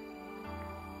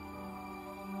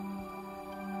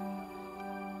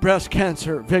 Breast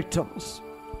cancer victims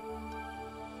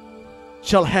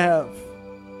shall have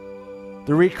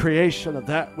the recreation of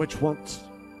that which once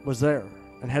was there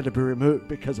and had to be removed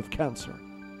because of cancer.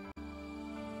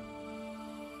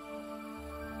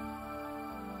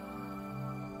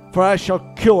 For I shall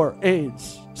cure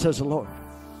AIDS, says the Lord.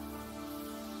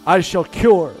 I shall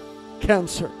cure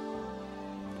cancer.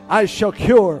 I shall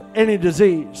cure any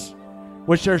disease,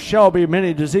 which there shall be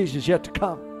many diseases yet to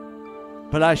come.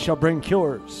 But I shall bring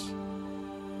cures.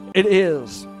 It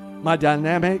is my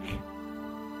dynamic,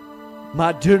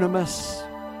 my dunamis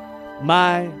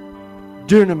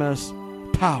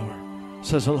power,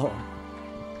 says the Lord.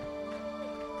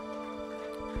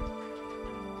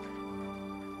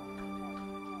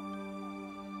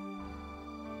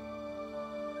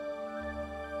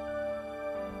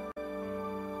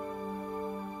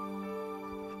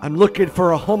 I'm looking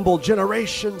for a humble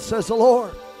generation, says the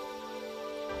Lord,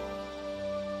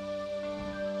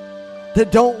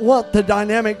 that don't want the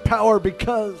dynamic power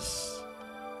because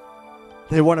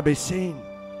they want to be seen.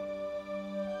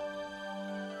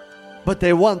 But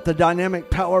they want the dynamic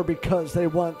power because they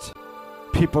want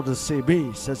people to see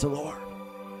me, says the Lord.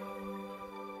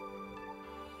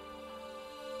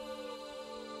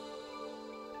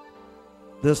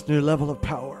 This new level of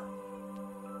power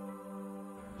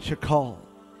should cause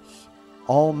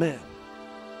all men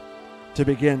to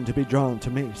begin to be drawn to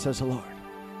me, says the Lord.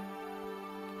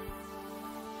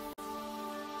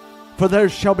 For there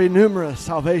shall be numerous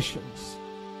salvations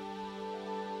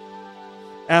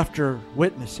after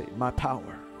witnessing my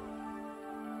power.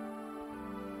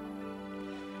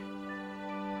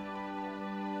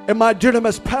 And my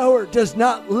dunamis power does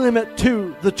not limit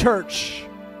to the church,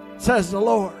 says the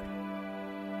Lord.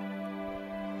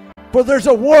 For there's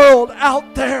a world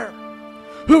out there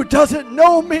who doesn't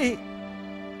know me,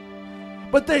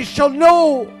 but they shall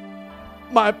know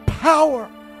my power.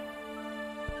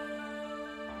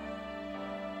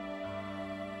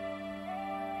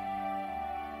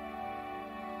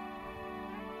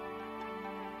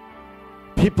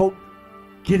 People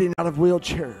getting out of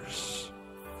wheelchairs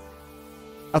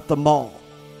at the mall.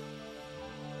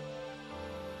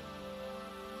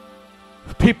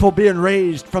 People being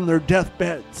raised from their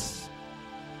deathbeds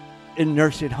in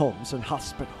nursing homes and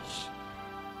hospitals.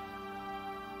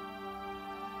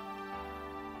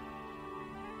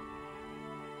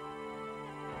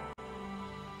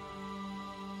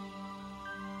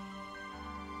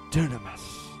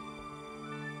 Dunamis,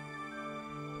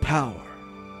 power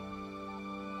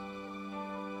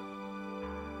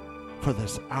for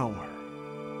this hour,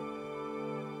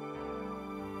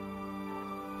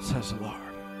 says the Lord.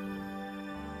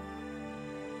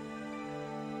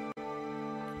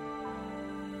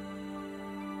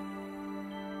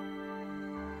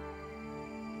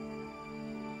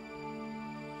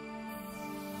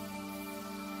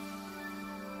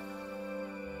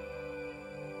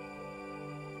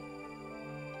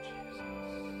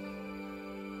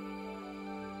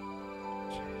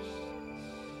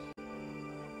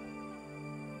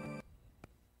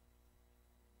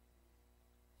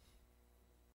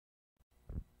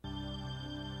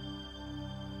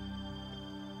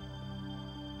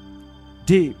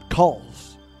 deep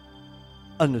calls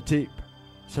unto deep,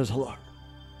 says the Lord.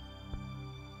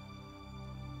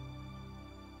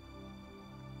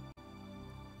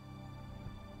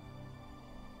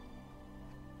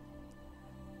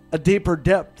 A deeper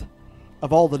depth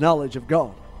of all the knowledge of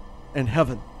God and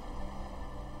heaven.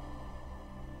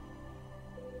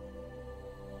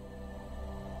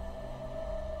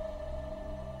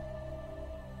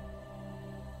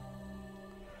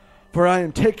 For I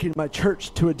am taking my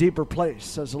church to a deeper place,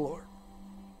 says the Lord.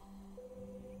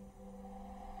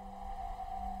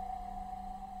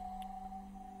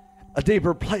 A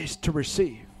deeper place to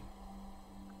receive.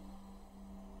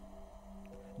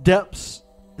 Depths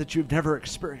that you've never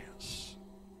experienced.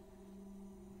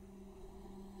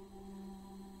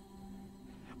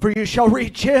 For you shall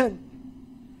reach in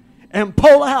and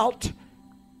pull out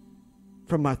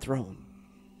from my throne,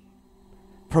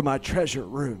 from my treasure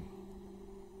room,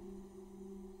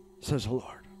 says the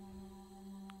Lord.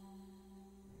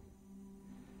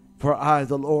 For I,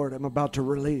 the Lord, am about to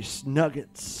release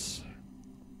nuggets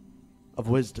of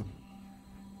wisdom,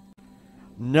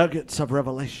 nuggets of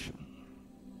revelation.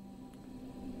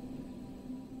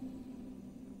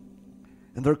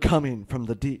 And they're coming from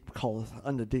the deep, calleth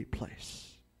unto deep place.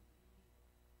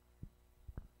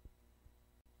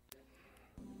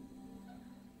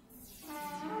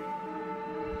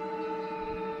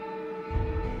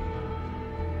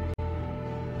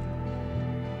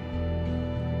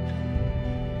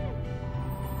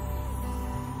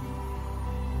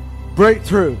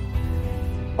 Breakthrough,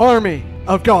 army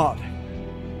of God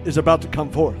is about to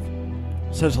come forth,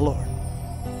 says the Lord.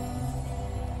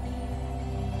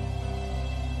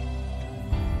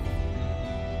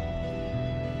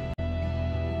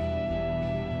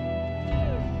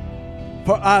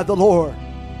 For I, the Lord,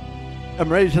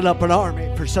 am raising up an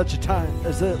army for such a time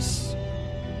as this.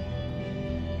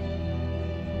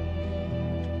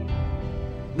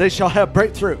 They shall have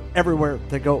breakthrough everywhere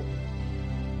they go.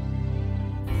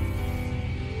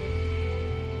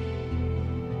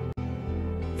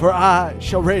 For I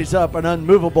shall raise up an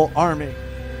unmovable army,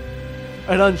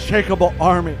 an unshakable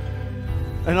army,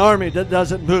 an army that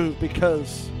doesn't move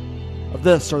because of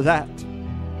this or that.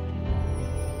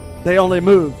 They only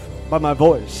move by my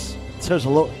voice, says the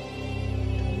Lord.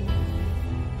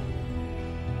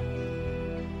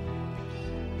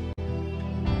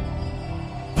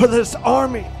 For this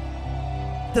army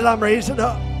that I'm raising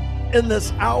up in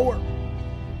this hour,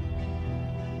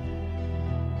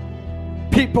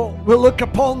 people will look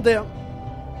upon them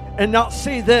and not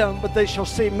see them, but they shall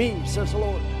see me, says the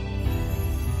Lord.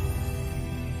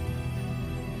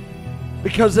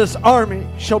 Because this army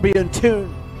shall be in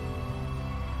tune,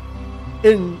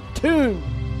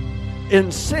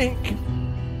 in sync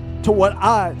to what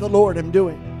I, the Lord, am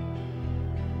doing.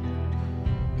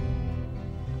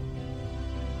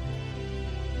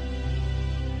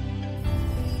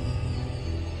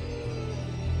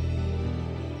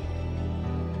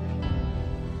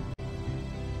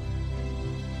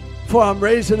 For I'm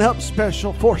raising up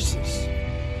special forces.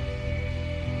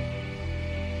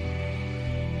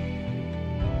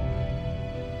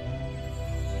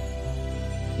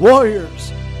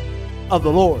 Warriors of the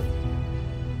Lord.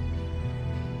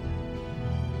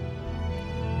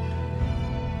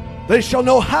 They shall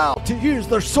know how to use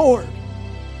their sword.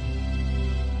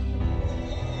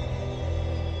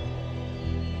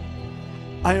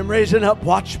 I am raising up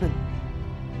watchmen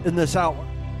in this hour.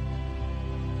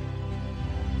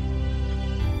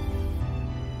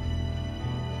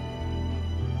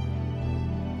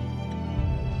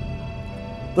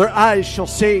 Their eyes shall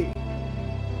see,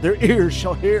 their ears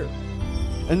shall hear,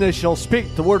 and they shall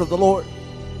speak the word of the Lord.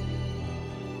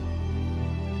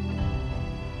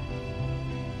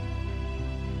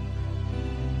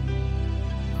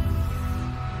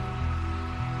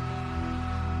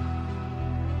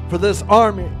 For this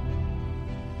army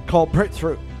called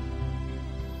breakthrough.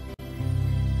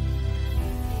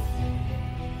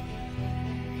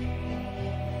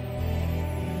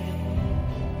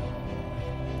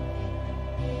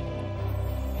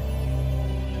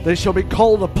 They shall be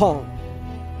called upon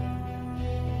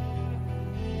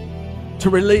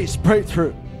to release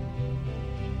breakthrough.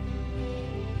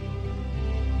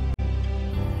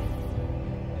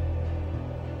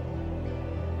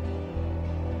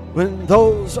 When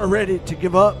those are ready to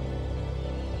give up,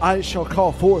 I shall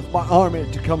call forth my army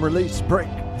to come release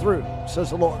breakthrough,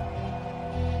 says the Lord.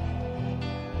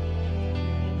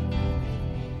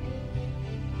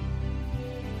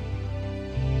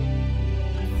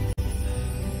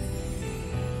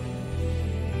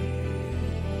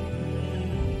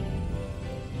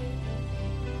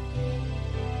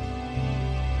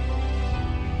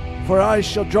 For I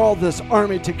shall draw this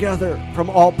army together from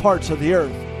all parts of the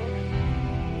earth.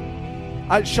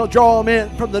 I shall draw them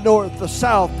in from the north, the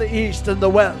south, the east, and the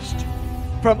west.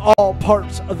 From all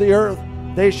parts of the earth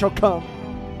they shall come.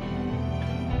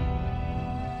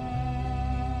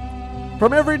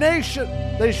 From every nation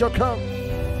they shall come.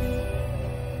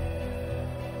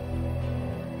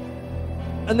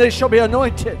 And they shall be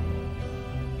anointed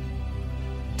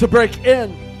to break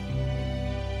in,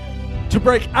 to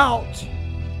break out,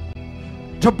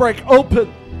 to break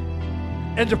open,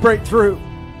 and to break through.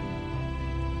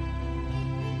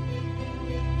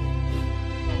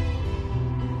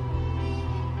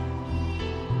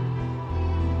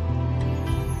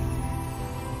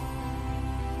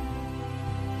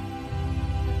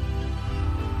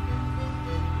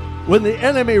 When the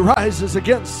enemy rises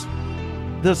against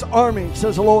this army,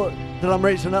 says the Lord, that I'm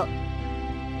raising up,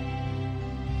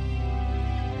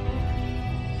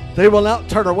 they will not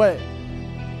turn away,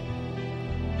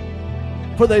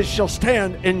 for they shall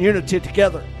stand in unity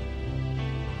together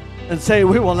and say,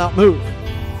 we will not move,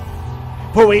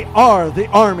 for we are the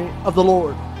army of the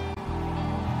Lord.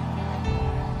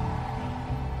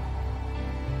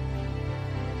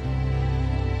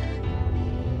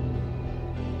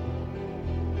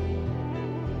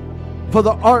 For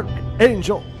the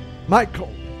archangel Michael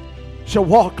shall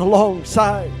walk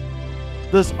alongside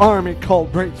this army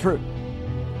called Breakthrough.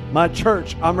 My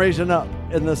church, I'm raising up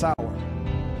in this hour.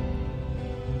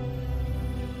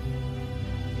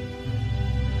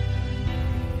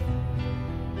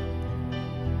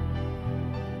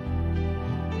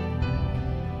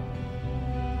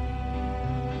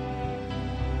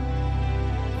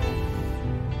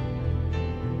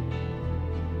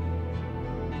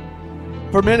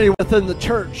 For many within the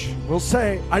church will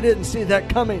say, I didn't see that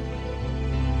coming.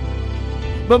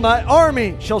 But my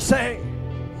army shall say,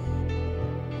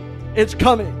 it's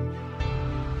coming.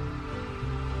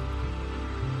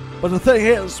 But the thing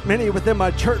is, many within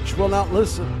my church will not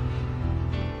listen.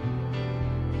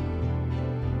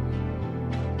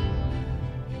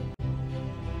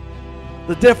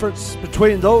 The difference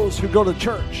between those who go to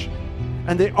church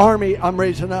and the army I'm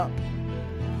raising up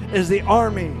is the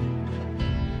army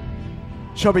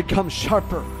shall become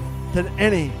sharper than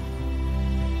any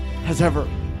has ever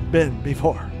been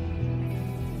before.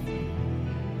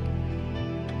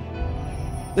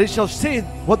 They shall see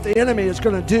what the enemy is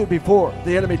going to do before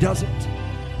the enemy does it.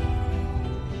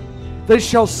 They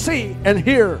shall see and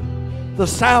hear the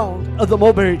sound of the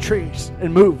mulberry trees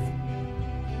and move.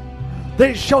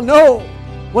 They shall know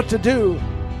what to do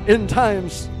in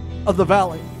times of the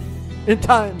valley, in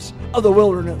times of the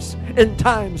wilderness, in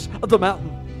times of the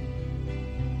mountain.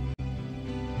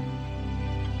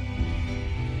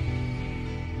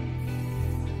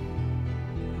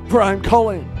 For I'm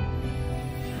calling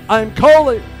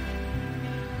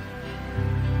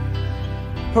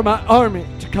for my army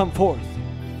to come forth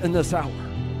in this hour.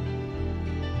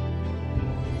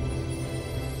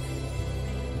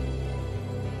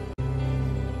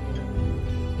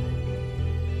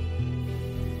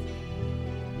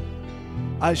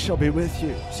 I shall be with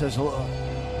you, says the Lord.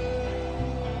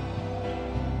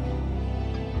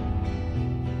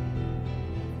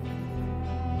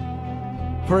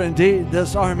 For indeed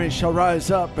this army shall rise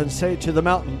up and say to the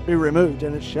mountain, be removed,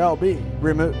 and it shall be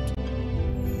removed.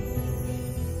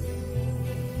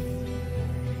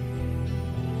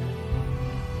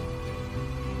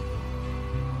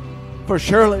 For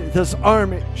surely this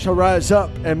army shall rise up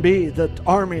and be the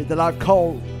army that I've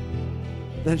called,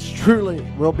 that truly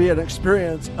will be an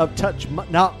experience of touch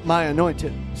not my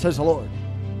anointed, says the Lord.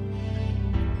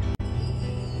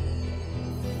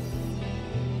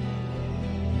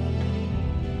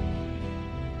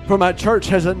 For my church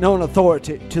hasn't known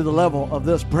authority to the level of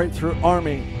this breakthrough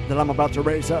army that I'm about to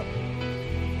raise up.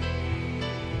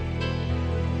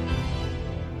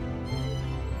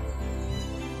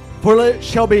 For it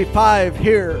shall be 5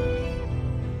 here,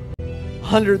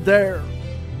 100 there,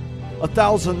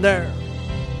 1,000 there,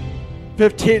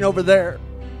 15 over there.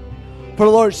 For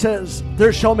the Lord says,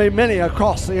 there shall be many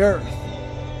across the earth,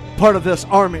 part of this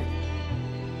army,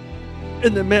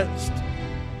 in the midst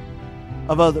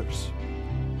of others.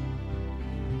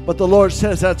 But the Lord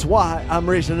says that's why I'm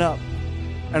raising up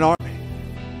an army.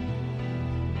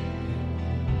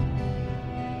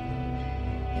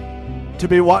 To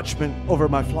be watchmen over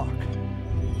my flock.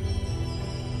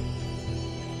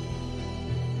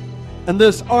 And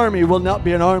this army will not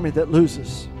be an army that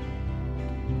loses.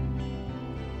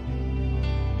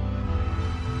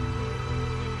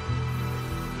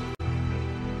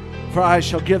 For I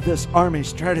shall give this army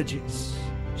strategies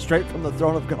straight from the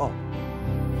throne of God.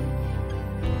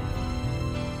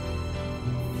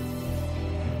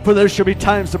 For there shall be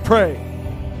times to pray,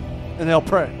 and they'll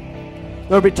pray.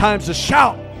 There'll be times to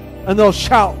shout, and they'll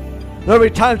shout. There'll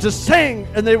be times to sing,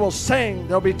 and they will sing.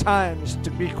 There'll be times to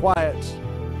be quiet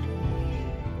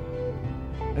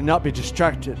and not be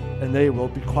distracted, and they will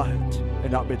be quiet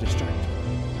and not be distracted.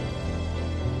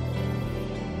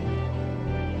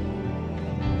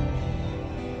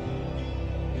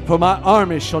 For my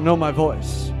army shall know my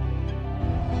voice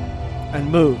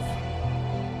and move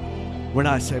when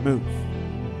I say move.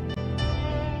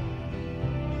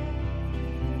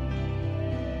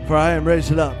 For I am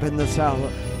raising up in this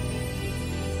hour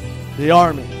the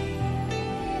army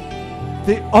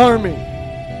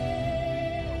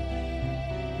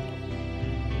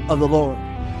of the Lord.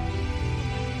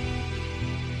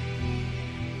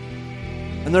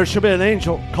 And there shall be an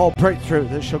angel called Breakthrough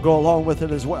that shall go along with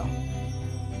it as well.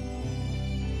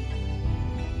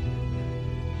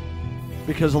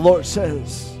 Because the Lord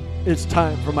says it's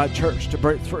time for my church to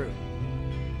break through.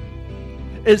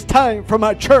 It's time for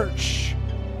my church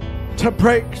to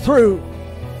break through.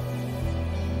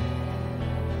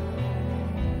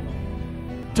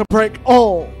 To break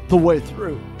all the way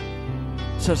through,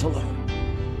 says the Lord.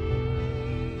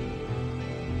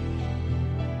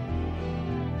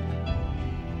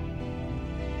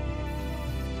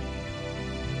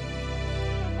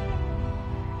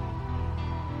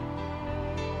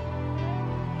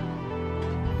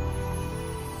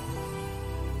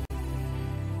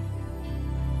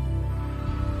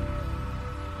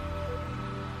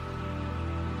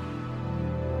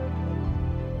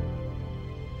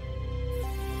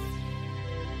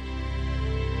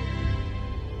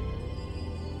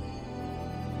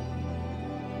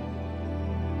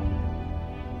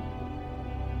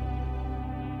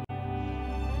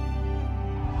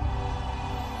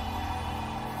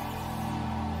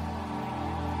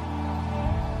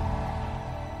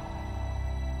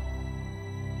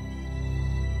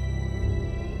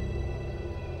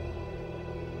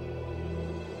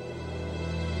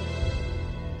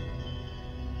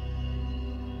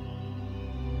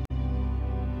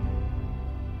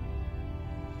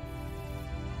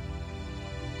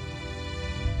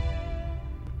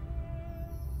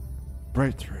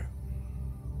 Breakthrough.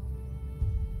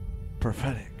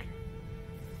 Prophetic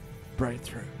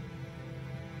breakthrough,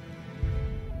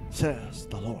 says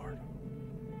the Lord.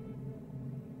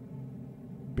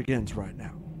 Begins right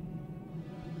now.